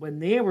to when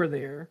they were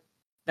there,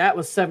 that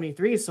was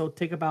 73. So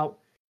take about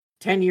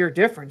 10-year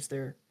difference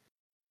there.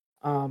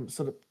 So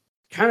to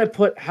kind of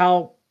put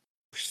how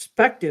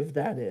perspective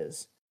that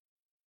is.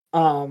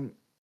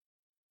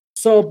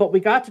 So, but we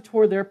got to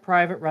tour their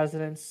private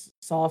residence,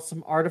 saw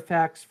some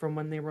artifacts from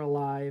when they were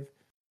alive,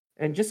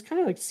 and just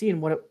kind of like seeing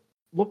what it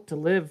looked to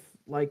live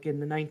like in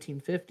the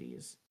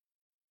 1950s.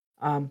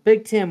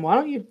 Big Tim, why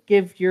don't you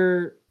give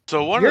your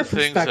one of the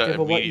things that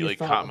immediately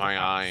caught my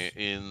eye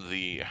in in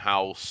the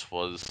house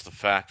was the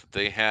fact that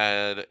they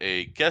had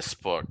a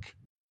guest book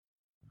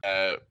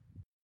that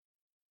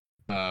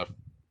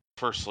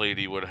First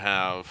Lady would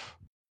have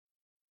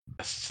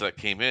guests that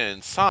came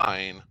in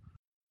sign,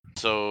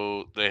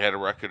 so they had a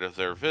record of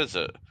their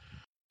visit.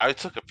 I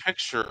took a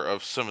picture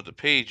of some of the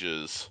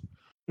pages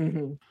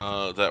Hmm.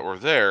 that were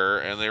there,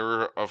 and they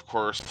were, of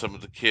course, some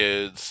of the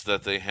kids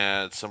that they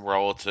had, some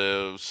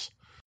relatives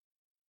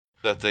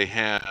that they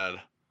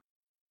had.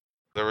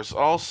 There was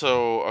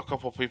also a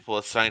couple people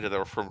that signed it that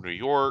were from New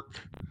York.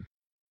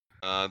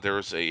 There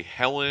was a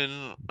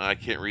Helen, I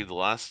can't read the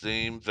last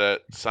name,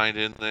 that signed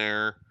in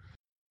there.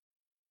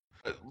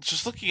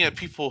 Just looking at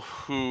people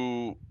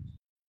who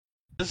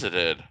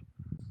visited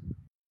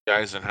the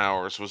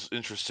Eisenhowers was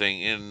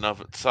interesting in and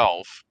of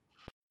itself.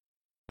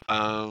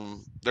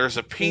 There's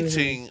a Hmm.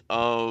 painting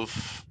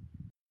of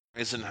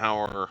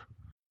Eisenhower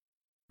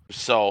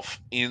himself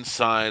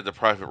inside the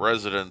private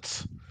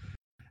residence,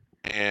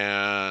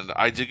 and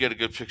I did get a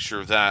good picture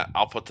of that.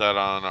 I'll put that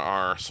on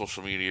our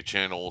social media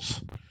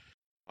channels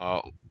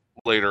uh,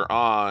 later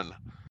on.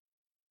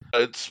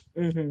 It's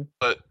Hmm.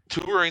 But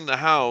touring the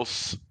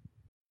house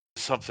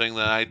is something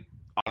that I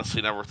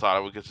honestly never thought I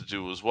would get to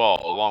do as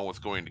well, along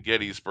with going to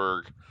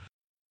Gettysburg.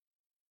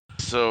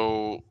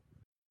 So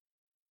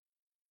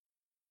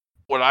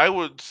what I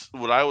would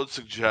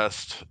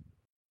suggest,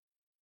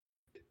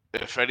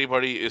 if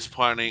anybody is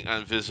planning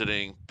on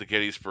visiting the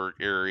Gettysburg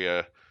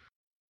area,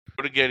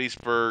 go to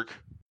Gettysburg,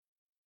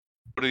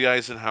 go to the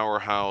Eisenhower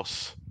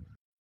House,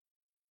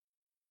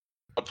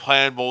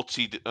 plan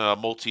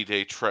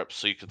multi-day trips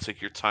so you can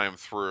take your time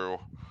through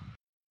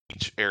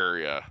each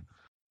area.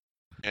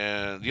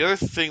 And the other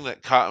thing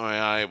that caught my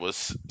eye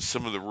was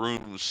some of the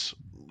rooms,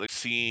 like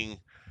seeing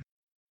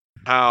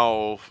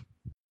how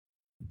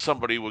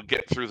somebody would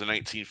get through the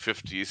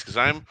 1950s. Because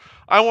I'm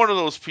one of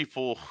those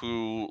people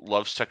who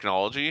loves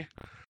technology,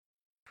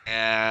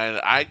 and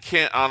I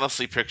can't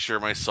honestly picture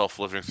myself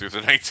living through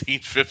the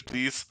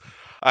 1950s.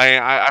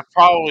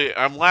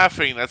 I'm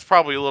laughing. That's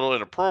probably a little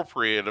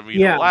inappropriate of me to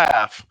Yeah.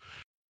 laugh,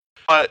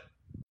 but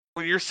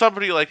when you're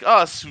somebody like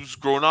us who's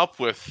grown up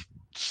with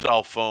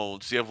cell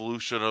phones, the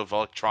evolution of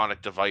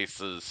electronic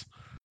devices,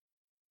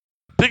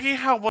 thinking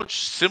how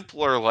much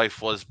simpler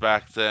life was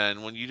back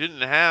then when you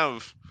didn't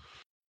have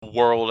the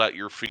world at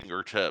your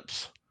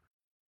fingertips.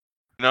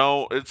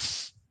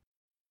 It's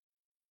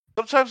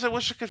sometimes I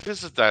wish I could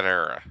visit that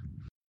era.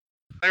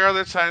 There are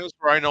other times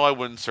where I know I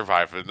wouldn't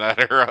survive in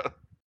that era.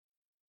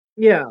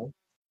 Yeah.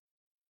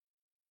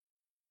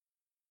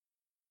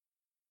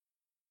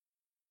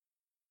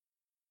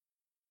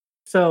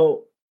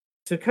 So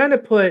to kind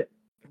of put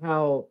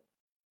how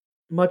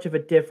much of a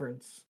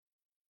difference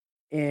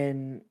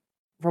in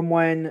from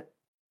when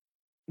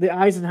the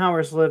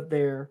Eisenhowers lived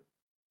there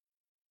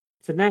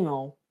to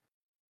now,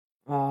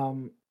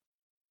 um,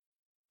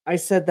 I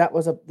said that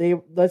was a they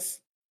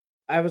let's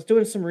I was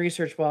doing some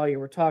research while you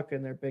were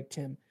talking there, Big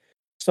Tim.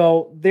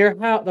 So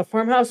the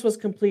farmhouse was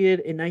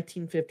completed in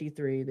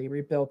 1953. They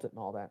rebuilt it and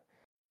all that.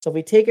 So if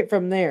we take it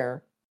from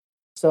there,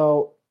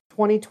 so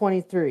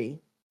 2023,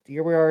 the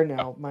year we are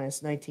now,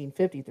 minus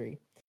 1953,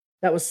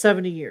 that was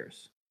 70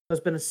 years. So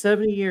it's been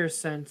 70 years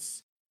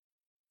since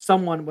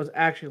someone was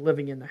actually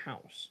living in the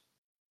house.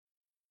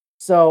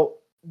 So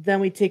then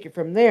we take it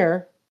from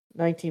there,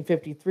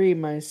 1953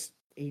 minus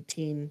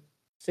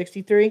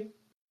 1863,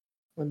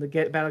 when the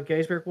Battle of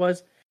Gettysburg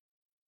was,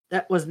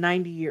 that was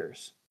 90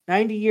 years.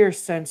 90 years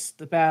since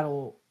the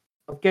Battle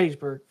of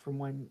Gettysburg from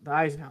when the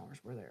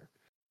Eisenhowers were there.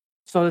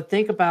 So to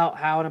think about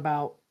how in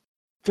about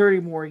 30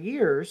 more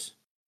years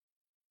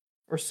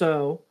or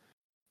so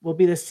will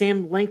be the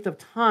same length of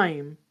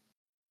time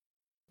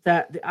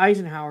that the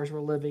Eisenhowers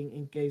were living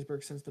in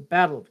Gettysburg since the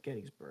Battle of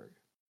Gettysburg.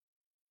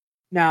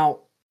 Now,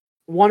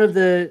 one of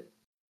the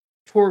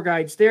tour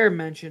guides there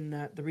mentioned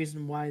that the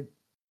reason why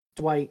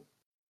Dwight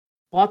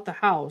bought the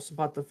house,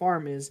 bought the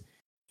farm, is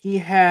he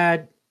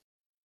had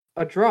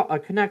a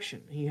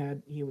connection. He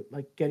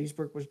like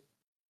Gettysburg was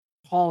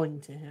calling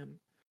to him.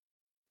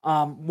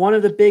 One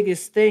of the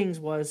biggest things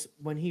was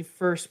when he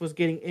first was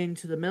getting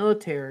into the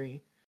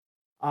military.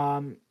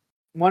 Um,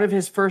 One of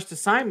his first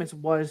assignments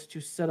was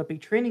to set up a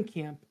training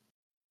camp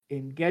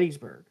in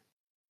Gettysburg,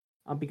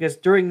 because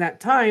during that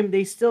time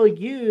they still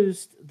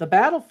used the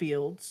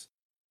battlefields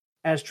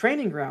as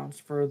training grounds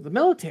for the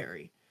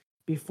military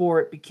before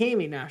it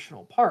became a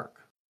national park.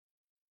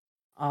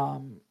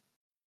 Um,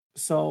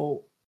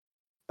 so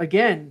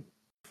again,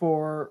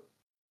 for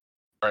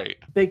Right.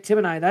 Big Tim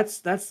and I,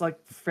 that's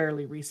like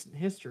fairly recent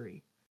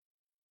history.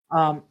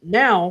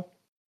 Now,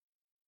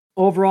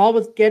 overall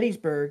with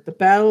Gettysburg, the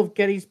Battle of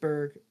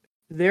Gettysburg,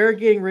 they're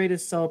getting ready to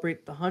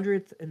celebrate the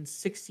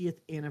 160th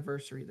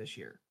anniversary this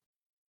year.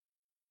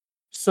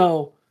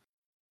 So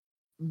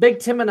Big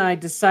Tim and I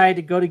decided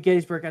to go to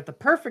Gettysburg at the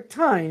perfect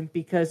time,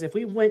 because if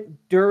we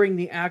went during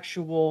the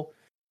actual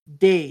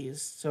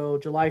days, so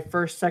July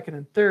 1st, 2nd,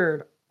 and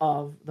 3rd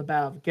of the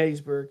Battle of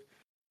Gettysburg,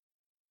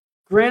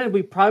 granted,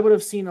 we probably would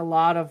have seen a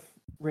lot of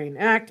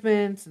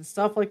reenactments and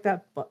stuff like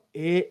that, but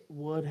it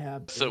would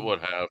have Yes, it been would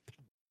have.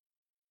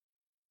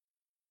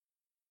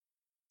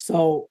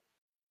 so.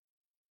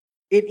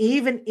 It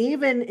even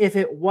if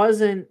it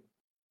wasn't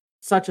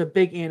such a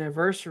big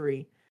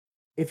anniversary,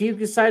 if you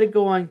decide to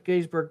go on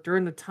Gettysburg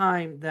during the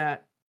time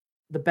that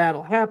the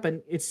battle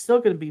happened, it's still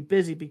going to be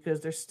busy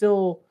because there's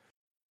still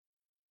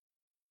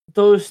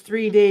those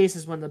 3 days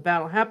is when the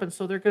battle happens.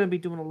 So they're going to be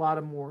doing a lot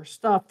of more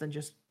stuff than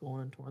just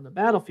going and touring the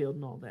battlefield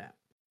and all that.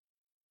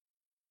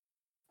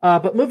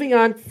 But moving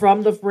on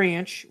from the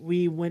ranch,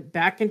 we went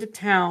back into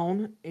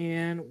town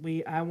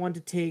and I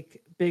wanted to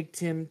take Big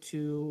Tim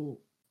to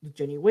the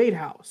Jenny Wade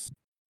house.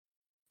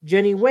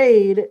 Jenny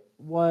Wade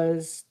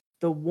was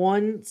the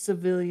one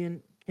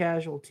civilian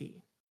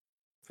casualty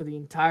for the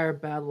entire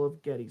Battle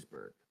of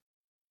Gettysburg.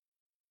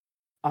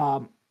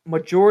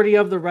 Majority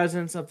of the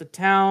residents of the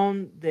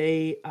town,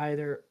 they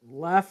either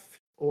left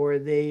or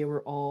they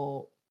were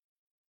all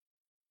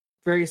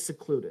very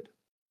secluded.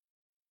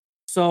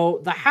 So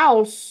the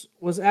house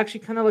was actually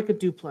kind of like a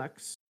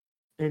duplex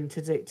in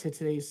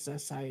today's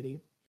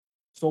society.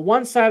 So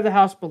one side of the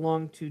house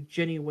belonged to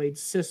Jenny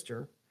Wade's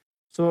sister.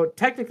 So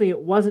technically it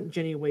wasn't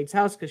Jenny Wade's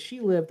house because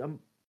she lived a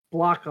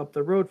block up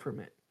the road from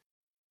it.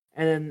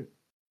 And then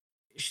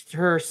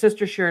her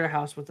sister shared a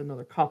house with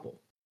another couple.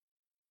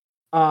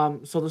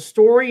 So the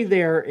story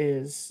there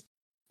is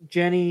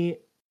Jenny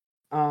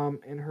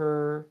and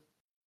her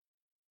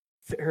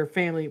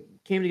family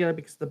came together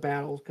because of the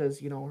battles, because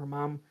her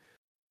mom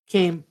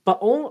came, but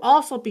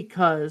also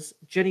because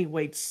Jenny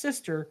Wade's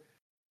sister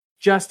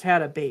just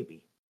had a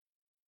baby.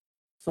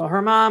 So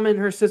her mom and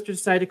her sister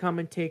decided to come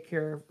and take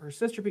care of her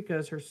sister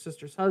because her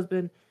sister's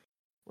husband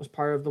was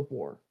part of the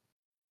war.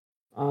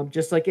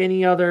 Just like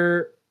any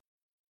other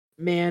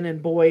man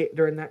and boy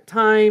during that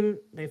time,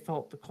 they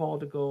felt the call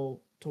to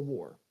go to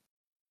war.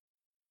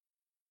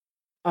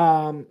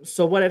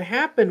 So what had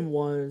happened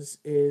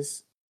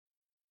is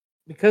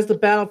because the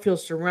battlefield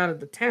surrounded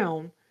the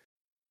town,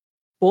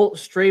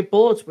 stray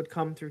bullets would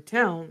come through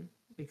town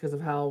because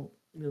of how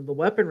the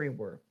weaponry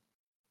were.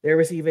 There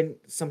was even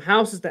some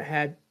houses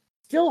that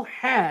still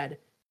had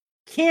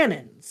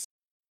cannons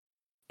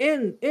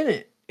in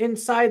it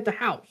inside the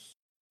house.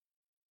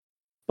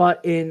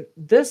 But in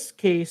this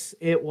case,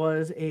 it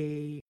was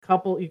you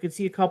could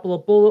see a couple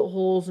of bullet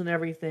holes and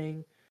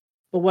everything.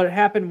 But what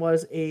happened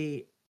was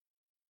a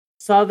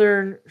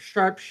Southern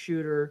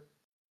sharpshooter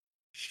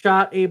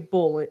shot a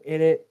bullet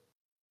and it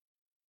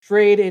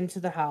straight into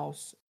the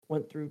house,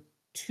 went through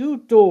 2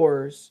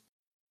 doors,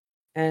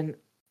 and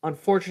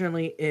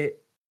unfortunately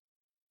it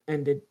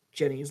ended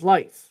Jenny's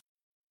life.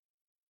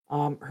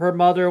 Her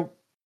mother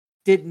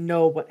didn't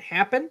know what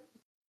happened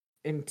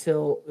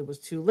until it was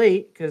too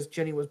late, because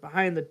Jenny was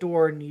behind the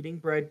door kneading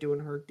bread, doing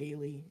her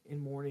daily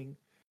and morning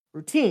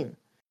routine.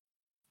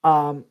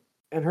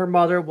 And her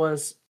mother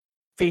was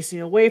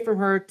facing away from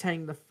her,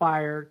 tending the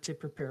fire to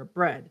prepare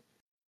bread.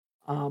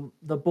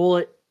 The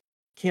bullet,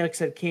 like I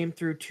said, came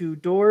through 2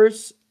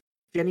 doors.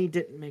 Jenny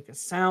didn't make a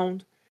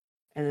sound.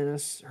 And then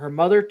as her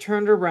mother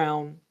turned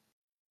around,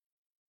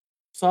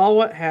 saw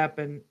what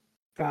happened,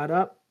 got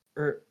up,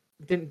 or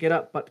didn't get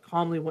up, but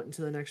calmly went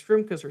into the next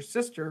room because her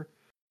sister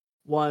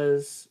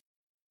was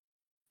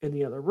in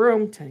the other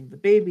room tending the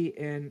baby.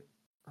 And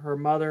her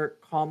mother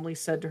calmly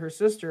said to her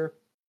sister,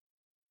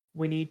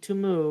 "We need to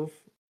move.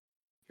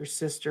 Your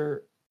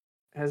sister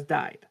has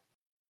died."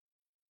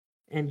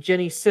 And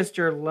Jenny's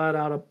sister let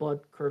out a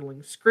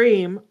blood-curdling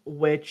scream,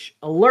 which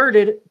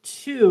alerted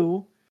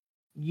 2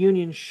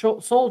 Union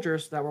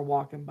soldiers that were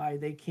walking by.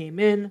 They came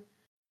in,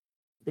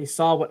 they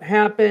saw what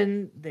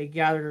happened, they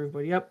gathered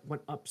everybody up,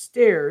 went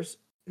upstairs.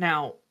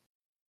 Now,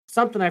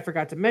 something I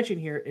forgot to mention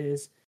here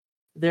is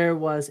there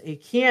was a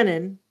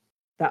cannon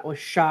that was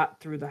shot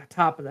through the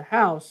top of the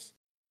house,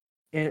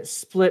 and it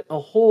split a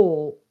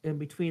hole in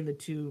between the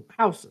 2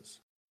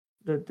 houses,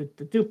 the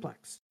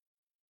duplex.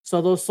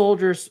 So those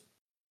soldiers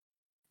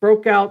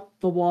broke out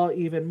the wall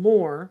even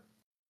more,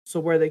 so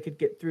where they could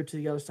get through to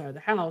the other side of the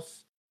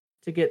house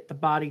to get the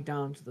body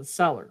down to the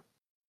cellar.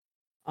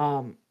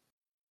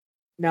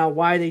 Now,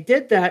 why they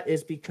did that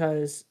is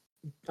because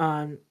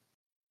on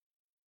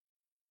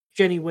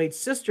Jenny Wade's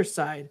sister's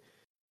side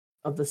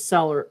of the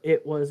cellar,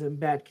 it was in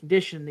bad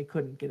condition. They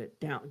couldn't get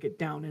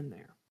down in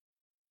there.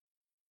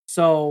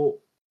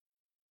 So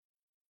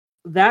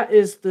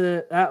that's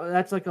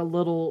like a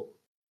little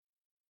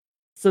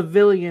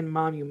civilian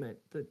monument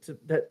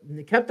that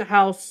they kept the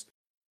house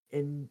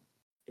in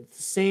it's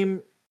the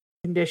same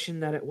condition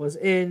that it was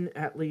in,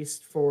 at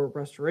least for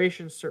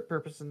restoration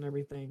purpose and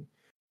everything.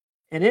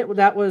 And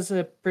that was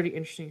a pretty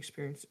interesting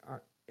experience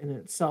in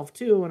itself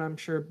too. And I'm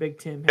sure Big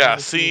Tim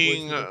has a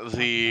few words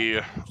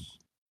seeing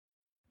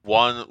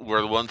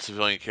where the one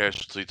civilian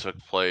casualty took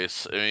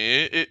place. I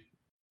mean,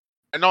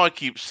 I know I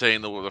keep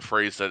saying the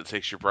phrase that it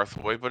takes your breath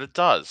away, but it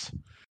does.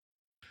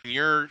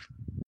 You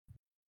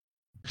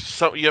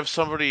have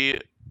somebody,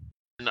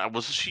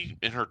 wasn't she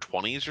in her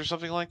 20s or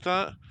something like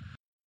that?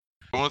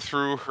 Going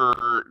through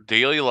her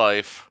daily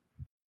life,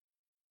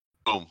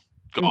 boom,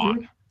 gone.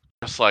 Mm-hmm.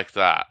 Just like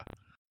that.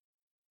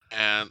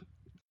 And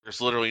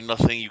there's literally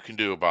nothing you can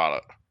do about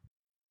it.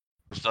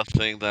 There's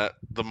nothing that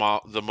the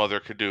mother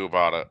could do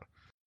about it.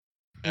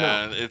 No.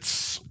 And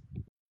it's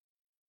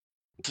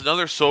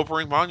another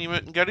sobering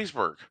monument in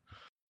Gettysburg.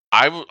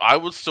 I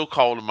would still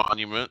call it a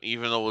monument,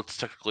 even though it's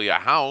technically a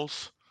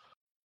house.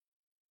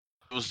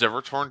 It was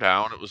never torn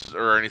down. It was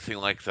or anything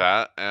like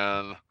that,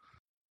 and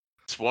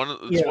it's one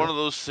Yeah. of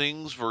those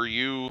things where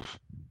you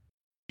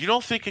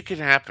don't think it can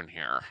happen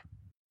here.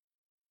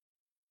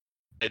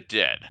 It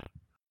did,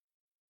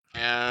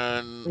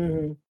 and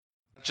Hmm.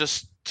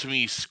 just to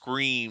me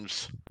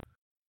screams,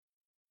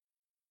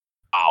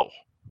 "Wow!"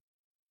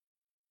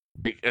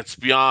 It's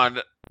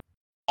beyond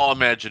all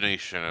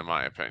imagination, in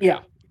my Yeah.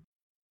 opinion.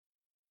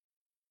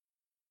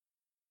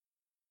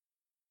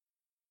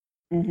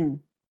 Hmm.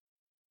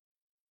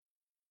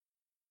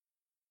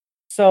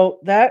 So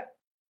that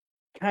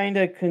kind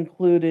of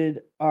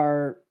concluded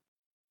our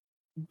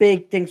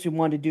big things we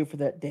wanted to do for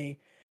that day.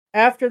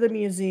 After the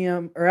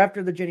museum or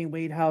after the Jenny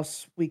Wade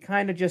house, we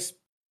kind of just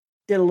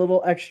did a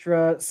little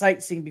extra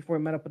sightseeing before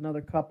we met up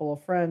another couple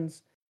of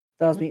friends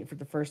that I was meeting for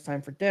the first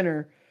time for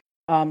dinner.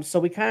 So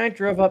we kind of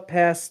drove up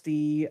past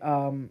Hmm.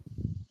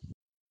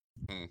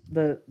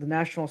 the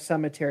National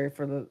Cemetery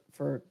for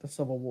the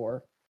Civil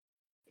War,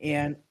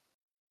 and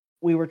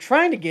we were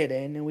trying to get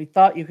in, and we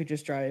thought you could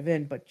just drive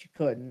in, but you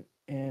couldn't.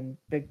 And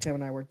Big Tim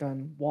and I were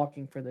done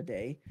walking for the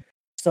day.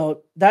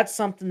 So that's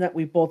something that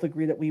we both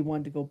agree that we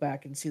wanted to go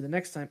back and see the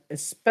next time.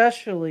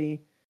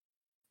 Especially,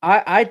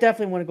 I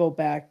definitely want to go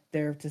back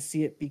there to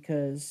see it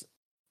because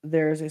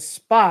there's a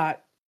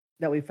spot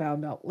that we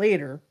found out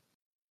later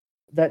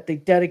that they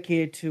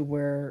dedicated to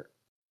where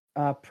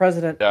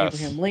President Yes.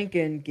 Abraham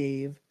Lincoln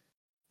gave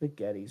the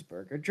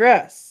Gettysburg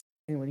Address,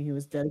 and when he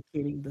was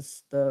dedicating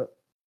the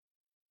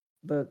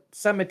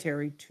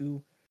cemetery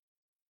to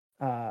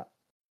uh,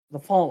 the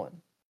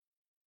fallen.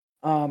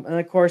 And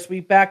of course, we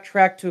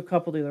backtracked to a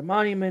couple of the other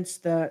monuments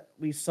that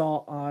we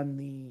saw on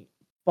the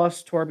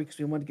bus tour because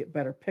we wanted to get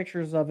better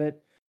pictures of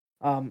it.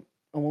 And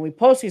when we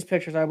post these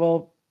pictures, I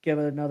will give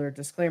another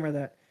disclaimer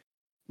that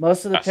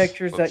most of the Yes,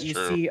 pictures that that's you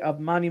true. see of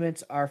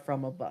monuments are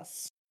from a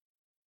bus.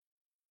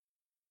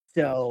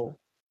 So,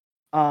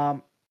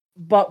 um,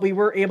 but we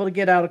were able to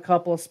get out a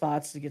couple of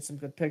spots to get some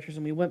good pictures,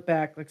 and we went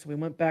back. Like so, we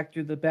went back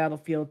through the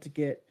battlefield to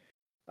get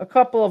a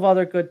couple of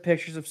other good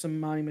pictures of some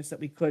monuments that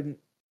we couldn't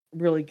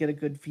really get a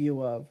good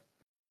view of.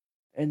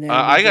 And then we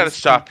I got to just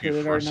stop you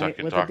concluded for our a night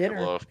second, with a Dr.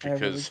 dinner Love, at a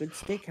really because good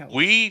steakhouse.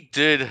 we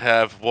did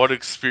have one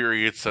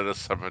experience at a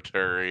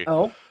cemetery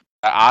Oh,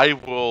 that I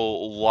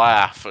will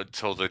laugh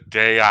until the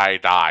day I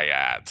die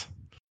at.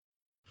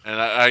 And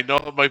I know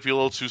it might be a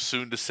little too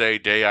soon to say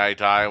day I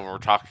die when we're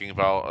talking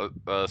about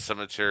a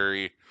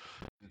cemetery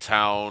in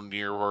town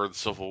near where the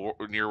Civil War,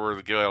 near where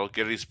the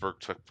Gettysburg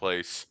took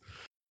place.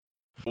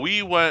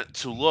 We went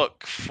to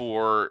look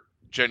for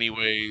Jenny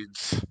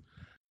Wade's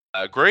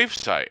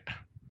gravesite.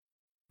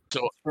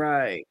 So,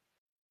 right.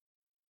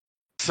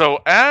 so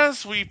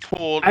as we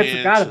pulled I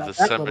forgot into about the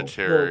that little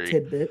cemetery,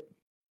 tidbit.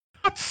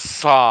 what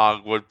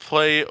song would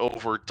play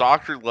over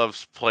Dr.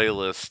 Love's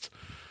playlist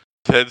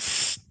than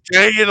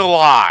 "Staying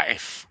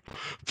Alive"?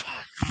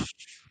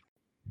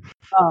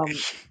 Um, and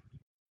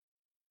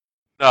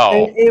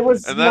No, it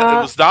was and that it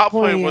not was not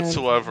playing planned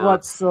whatsoever.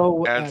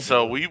 And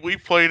so whatsoever. we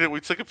played it. We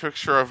took a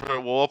picture of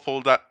it. We'll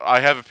upload that. I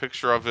have a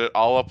picture of it.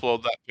 I'll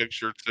upload that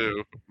picture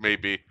too.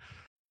 Maybe,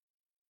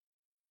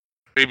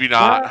 maybe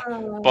not.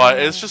 But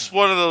it's just Ah,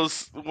 one of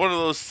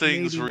those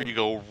things maybe where you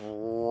not.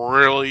 go,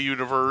 really,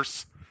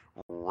 universe,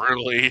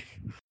 really.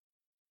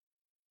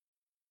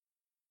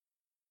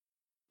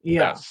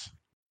 Yeah. Yes.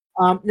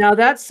 Now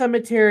that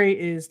cemetery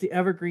is the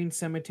Evergreen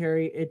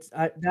Cemetery.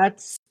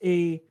 That's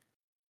a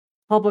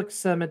public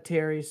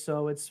cemetery,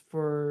 so it's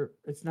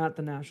not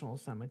the National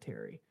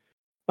Cemetery.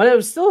 But it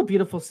was still a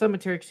beautiful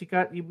cemetery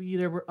because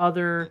there were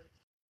other.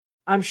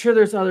 I'm sure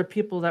there's other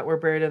people that were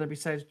buried in there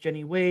besides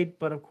Jenny Wade,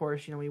 but of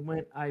course, we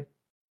went.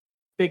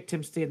 Big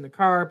Tim stayed in the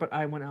car, but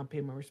I went out and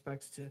paid my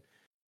respects to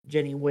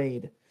Jenny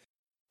Wade.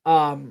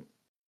 Um,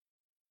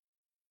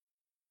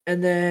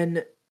 and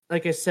then,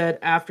 like I said,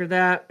 after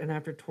that, and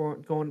after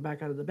going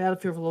back out of the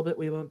battlefield for a little bit,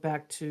 we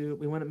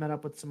went and met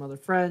up with some other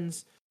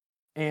friends,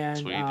 Yes,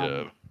 and we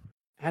did.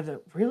 had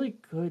a really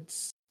good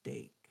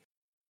steak.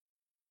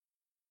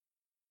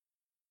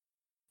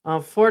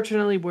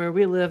 Unfortunately, where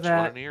we live That's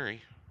one in at,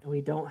 Erie.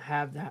 we don't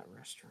have that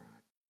restaurant.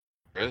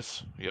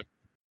 Yes. Yep.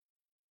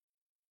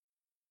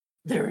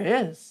 There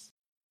is.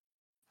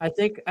 I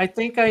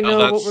think I No,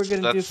 know what we're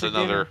gonna do that's for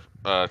another dinner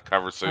on the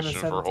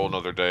conversation for a whole 17th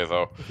nother day,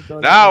 though. if it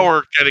goes Now ahead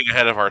we're getting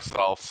ahead of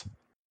ourselves.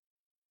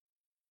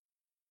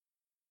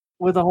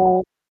 with a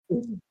whole.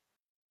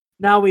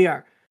 Now we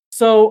are.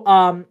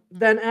 So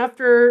then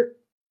after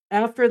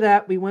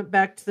that we went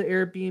back to the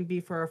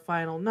Airbnb for our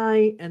final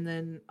night, and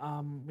then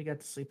we got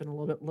to sleep in a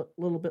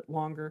little bit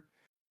longer.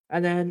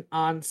 And then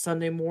on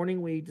Sunday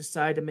morning we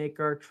decided to make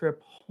our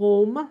trip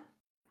home.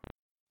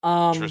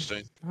 Um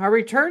Interesting. our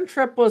return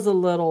trip was a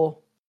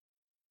little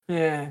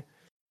eh,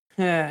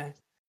 eh,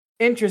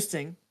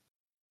 interesting.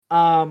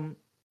 Um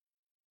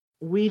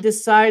we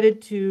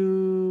decided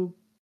to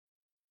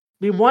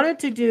we wanted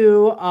to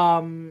do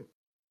on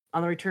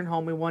the return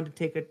home we wanted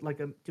to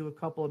take do a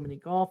couple of mini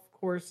golf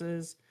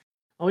courses.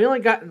 Well, we only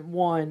gotten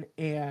one,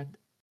 and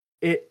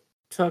it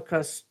took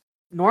us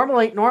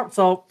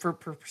so for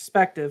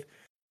perspective,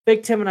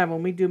 Big Tim and I,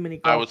 when we do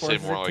mini I golf would say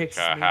courses, more it like takes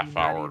a maybe half not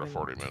hour to even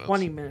 40 minutes.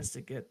 20 minutes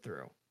to get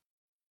through.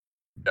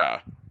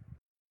 Yeah.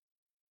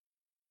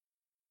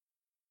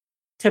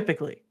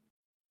 Typically.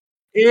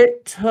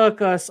 It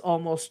took us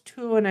almost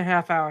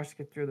 2.5 hours to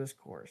get through this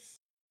course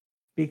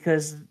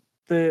because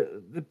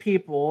the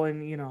people,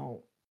 and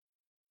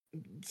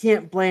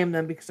can't blame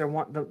them because they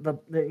want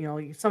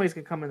the somebody's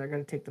gonna come in, they're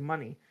gonna take the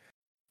money.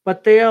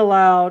 But they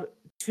allowed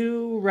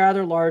two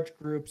rather large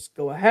groups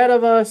go ahead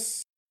of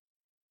us,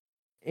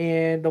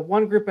 and the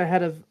one group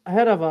ahead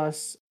of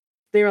us,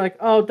 they were like,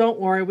 "Oh, don't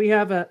worry, we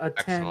have a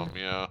Maximum,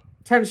 yeah.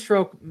 10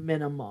 stroke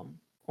minimum,"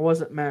 or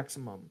was it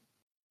maximum?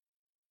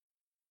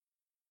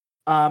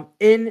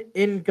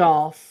 In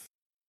golf,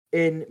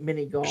 in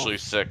mini Usually golf,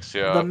 6, the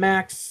yeah.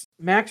 max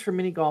for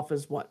mini golf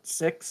is what,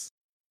 6?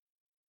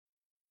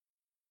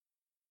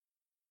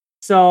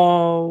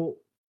 So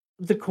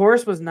the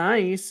course was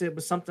nice. It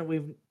was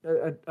something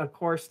a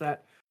course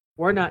that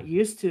we're not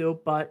used to,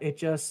 but it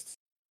just,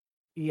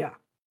 yeah.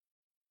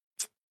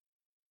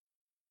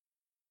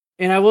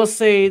 And I will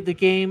say the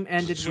game It's a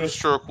ended with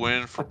two-stroke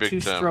win for a Big Tim.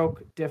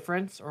 2-stroke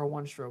difference or a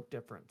 1-stroke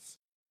difference.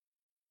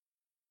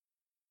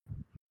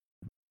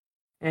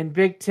 And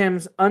Big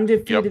Tim's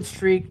undefeated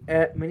streak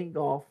at mini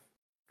golf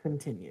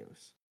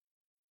continues.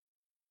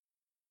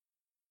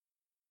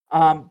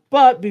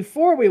 But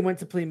before we went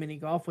to play mini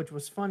golf, which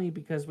was funny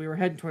because we were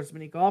heading towards the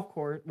mini golf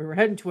course, we were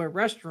heading to a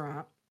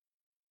restaurant,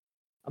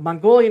 a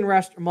Mongolian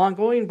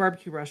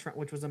barbecue restaurant,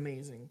 which was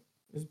amazing.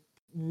 It was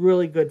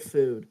really good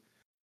food.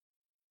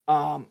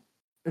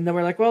 And then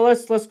we're like, well,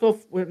 let's go.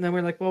 And then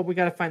we're like, well, we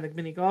got to find the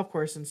mini golf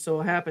course. And so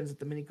it happens that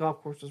the mini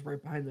golf course was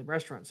right behind the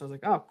restaurant. So I was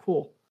like, oh,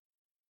 cool.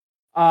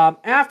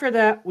 After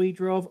that, we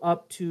drove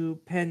up to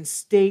Penn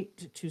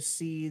State to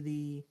see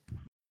the.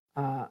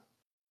 You're gonna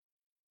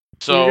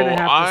So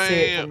have to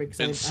say it for I me because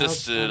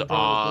insisted I'm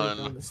drawing a blank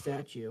on on the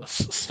statue.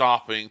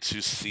 stopping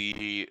to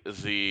see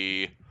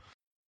the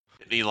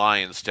Nittany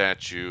Lion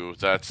statue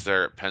that's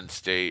there at Penn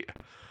State.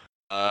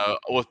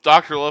 With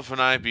Dr. Love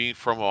and I being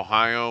from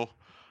Ohio,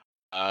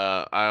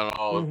 I don't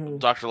know, Mm-hmm.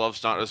 Dr.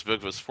 Love's not as big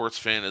of a sports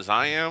fan as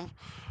I am,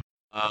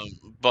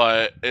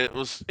 but it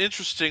was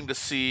interesting to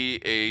see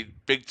a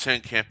Big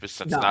Ten campus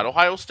that's not No.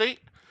 Ohio State.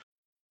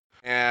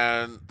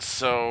 And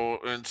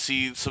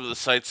see some of the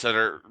sites that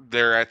are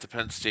there at the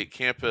Penn State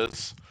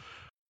campus.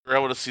 We were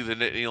able to see the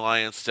Nittany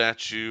Lion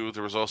statue.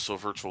 There was also a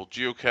virtual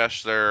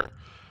geocache there.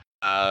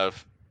 Uh,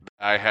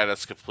 I had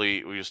us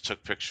complete. We just had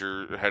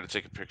to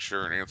take a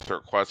picture and answer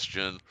a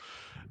question.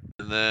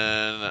 And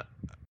then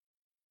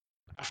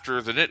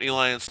after the Nittany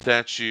Lion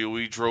statue,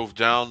 we drove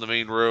down the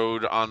main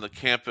road on the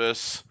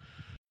campus.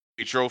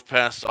 We drove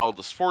past all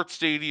the sports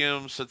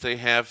stadiums that they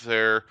have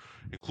there,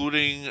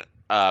 including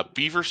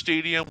Beaver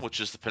Stadium, which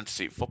is the Penn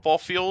State football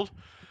field.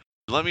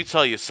 Let me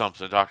tell you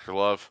something, Dr.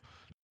 Love.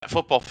 That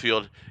football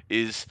field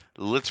is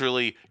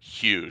literally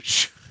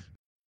huge.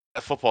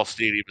 That football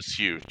stadium is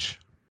huge.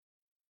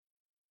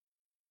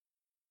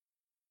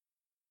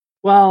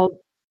 Well,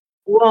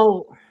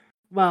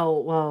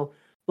 well, well.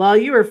 While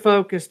you were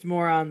focused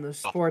more on the Oh,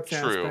 sports true.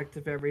 aspect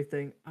of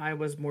everything, I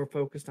was more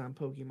focused on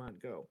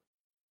Pokemon Go.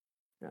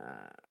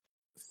 Uh,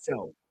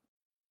 so,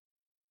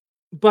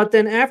 but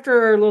then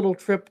after our little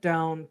trip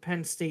down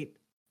Penn State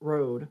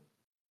Road,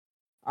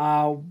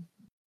 uh,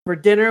 for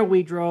dinner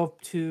we drove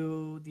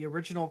to the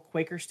original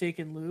Quaker Steak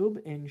and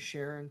Lube in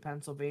Sharon,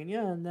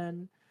 Pennsylvania, and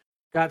then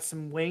got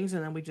some wings,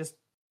 and then we just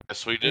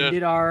Yes, we did.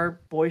 ended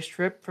our boys'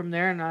 trip from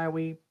there, and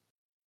we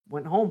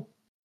went home.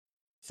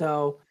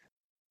 So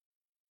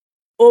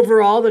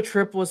overall, the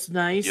trip was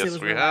nice. It Yes,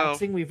 was we have.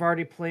 relaxing. We've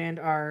already planned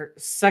our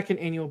second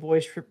annual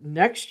boys trip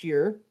next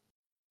year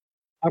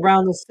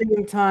around the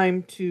same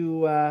time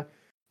to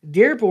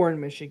Dearborn,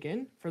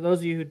 Michigan. For those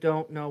of you who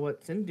don't know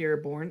what's in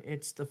Dearborn,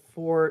 it's the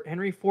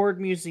Henry Ford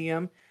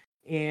Museum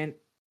and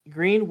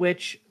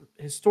Greenwich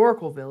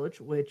Historical Village,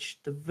 which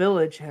the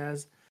village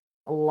has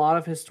a lot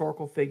of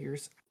historical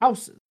figures'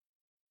 houses.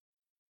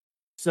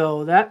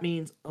 So that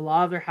means a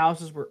lot of their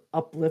houses were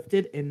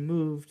uplifted and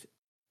moved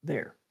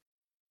there.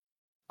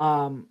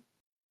 Um,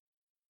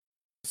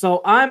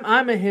 so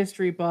I'm a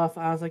history buff.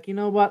 I was like, you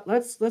know what?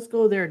 Let's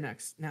go there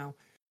next. Now,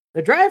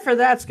 the drive for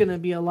that's going to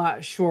be a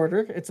lot shorter.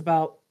 It's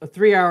about a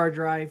 3-hour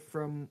drive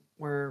from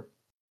where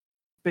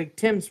Big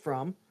Tim's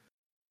from.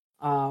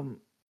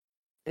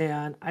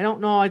 And I don't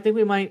know. I think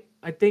we might.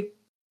 I think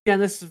again,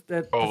 this is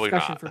the Probably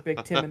discussion not. for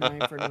Big Tim and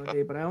I for another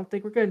day. But I don't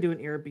think we're going to do an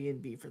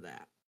Airbnb for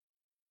that.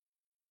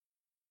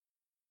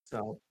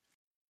 So,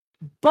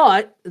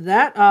 but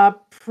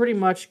that pretty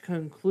much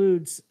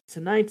concludes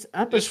tonight's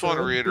I just want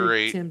to episode. Big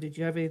reiterate, Tim, did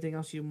you have anything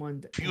else you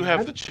wanted if to you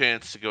have the add?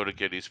 chance to go to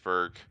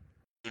Gettysburg,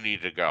 you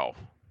need to go.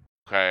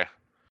 Okay?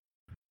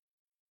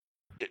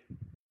 It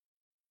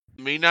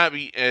may not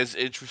be as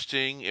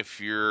interesting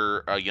if you're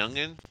a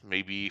youngin',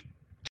 maybe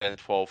 10,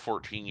 12,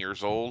 14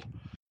 years old.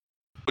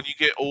 When you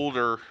get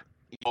older,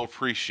 you'll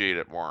appreciate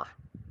it more.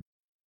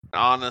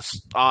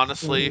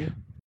 Honestly, Mm-hmm.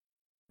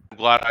 I'm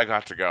glad I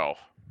got to go.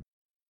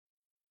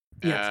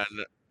 Yes.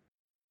 And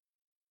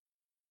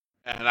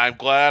And I'm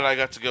glad I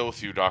got to go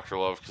with you, Dr.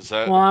 Love, because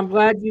Well, I'm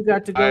glad you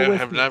got to I go with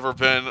have me. never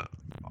been.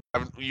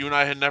 You and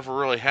I had never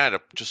really had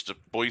just a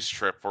boys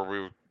trip where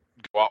we would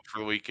go out for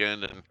the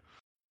weekend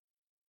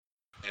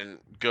and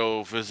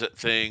go visit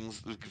things,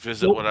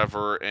 visit Nope.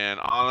 whatever. And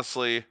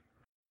honestly,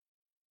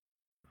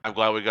 I'm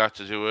glad we got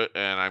to do it,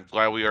 and I'm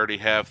glad we already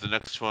have the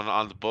next one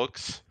on the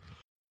books.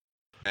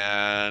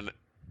 And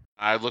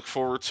I look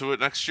forward to it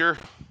next year.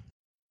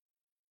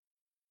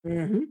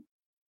 Mm-hmm.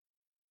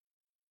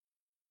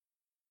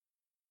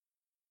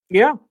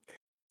 Yeah.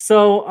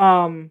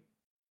 So,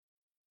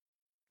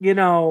 you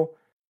know,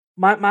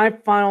 my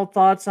final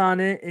thoughts on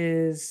it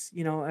is,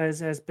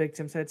 as Big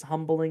Tim said, it's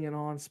humbling and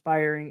awe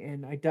inspiring,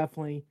 and I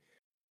definitely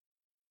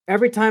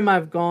every time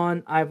I've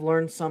gone, I've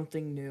learned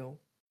something new.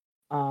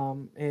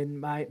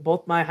 And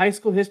both my high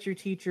school history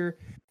teacher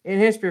and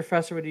history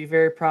professor would be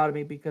very proud of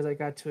me because I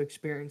got to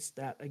experience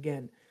that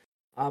again.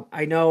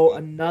 I know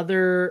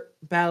another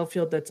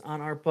battlefield that's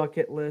on our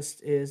bucket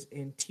list is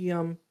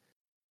Antietam,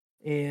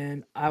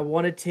 and I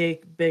want to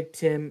take Big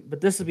Tim,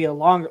 but this would be a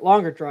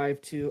longer drive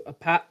to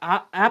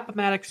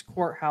Appomattox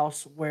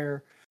Courthouse,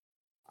 where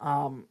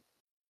um,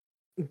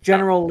 Yeah.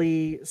 General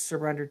Lee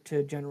surrendered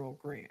to General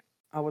Grant.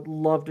 I would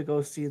love to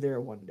go see there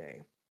one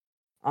day.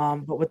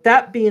 But with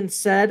that being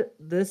said,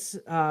 this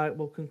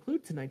will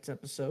conclude tonight's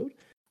episode.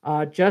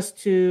 Just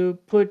to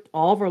put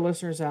all of our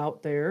listeners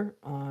out there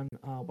on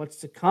what's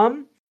to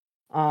come,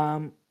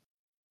 um,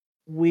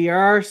 we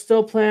are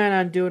still planning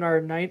on doing our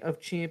Night of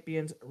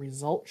Champions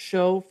results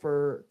show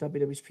for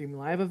WWE's Premium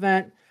Live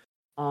event.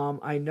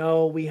 I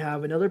know we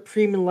have another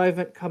Premium Live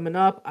event coming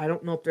up. I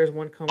don't know if there's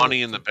one coming up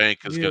Money in the for Bank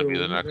is going to be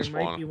the June. There next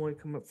might one. be one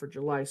coming up for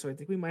July, so I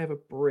think we might have a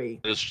break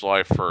It's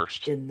July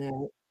 1st. in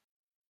that.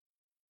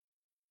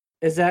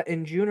 Is that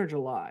in June or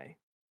July?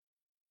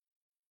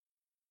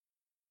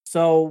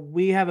 So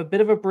we have a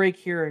bit of a break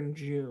here in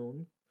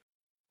June.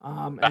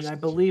 And I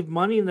believe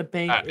Money in the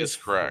Bank That is is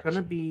correct. going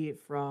to be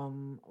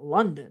from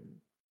London,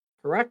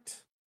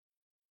 correct?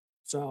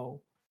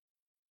 So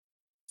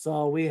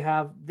we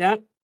have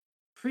that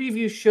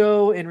preview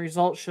show and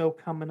results show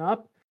coming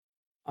up.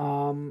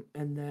 And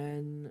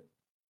then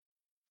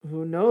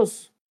who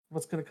knows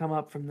what's going to come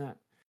up from that.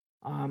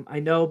 I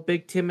know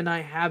Big Tim and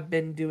I have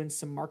been doing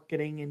some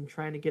marketing and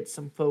trying to get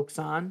some folks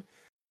on,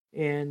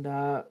 and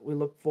we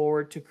look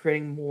forward to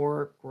creating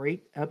more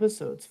great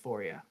episodes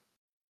for you.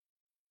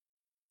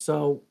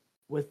 So,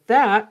 with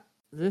that,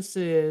 this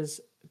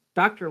is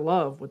Dr.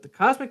 Love with the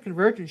Cosmic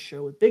Convergence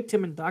Show with Big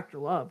Tim and Dr.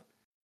 Love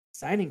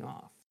signing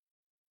off.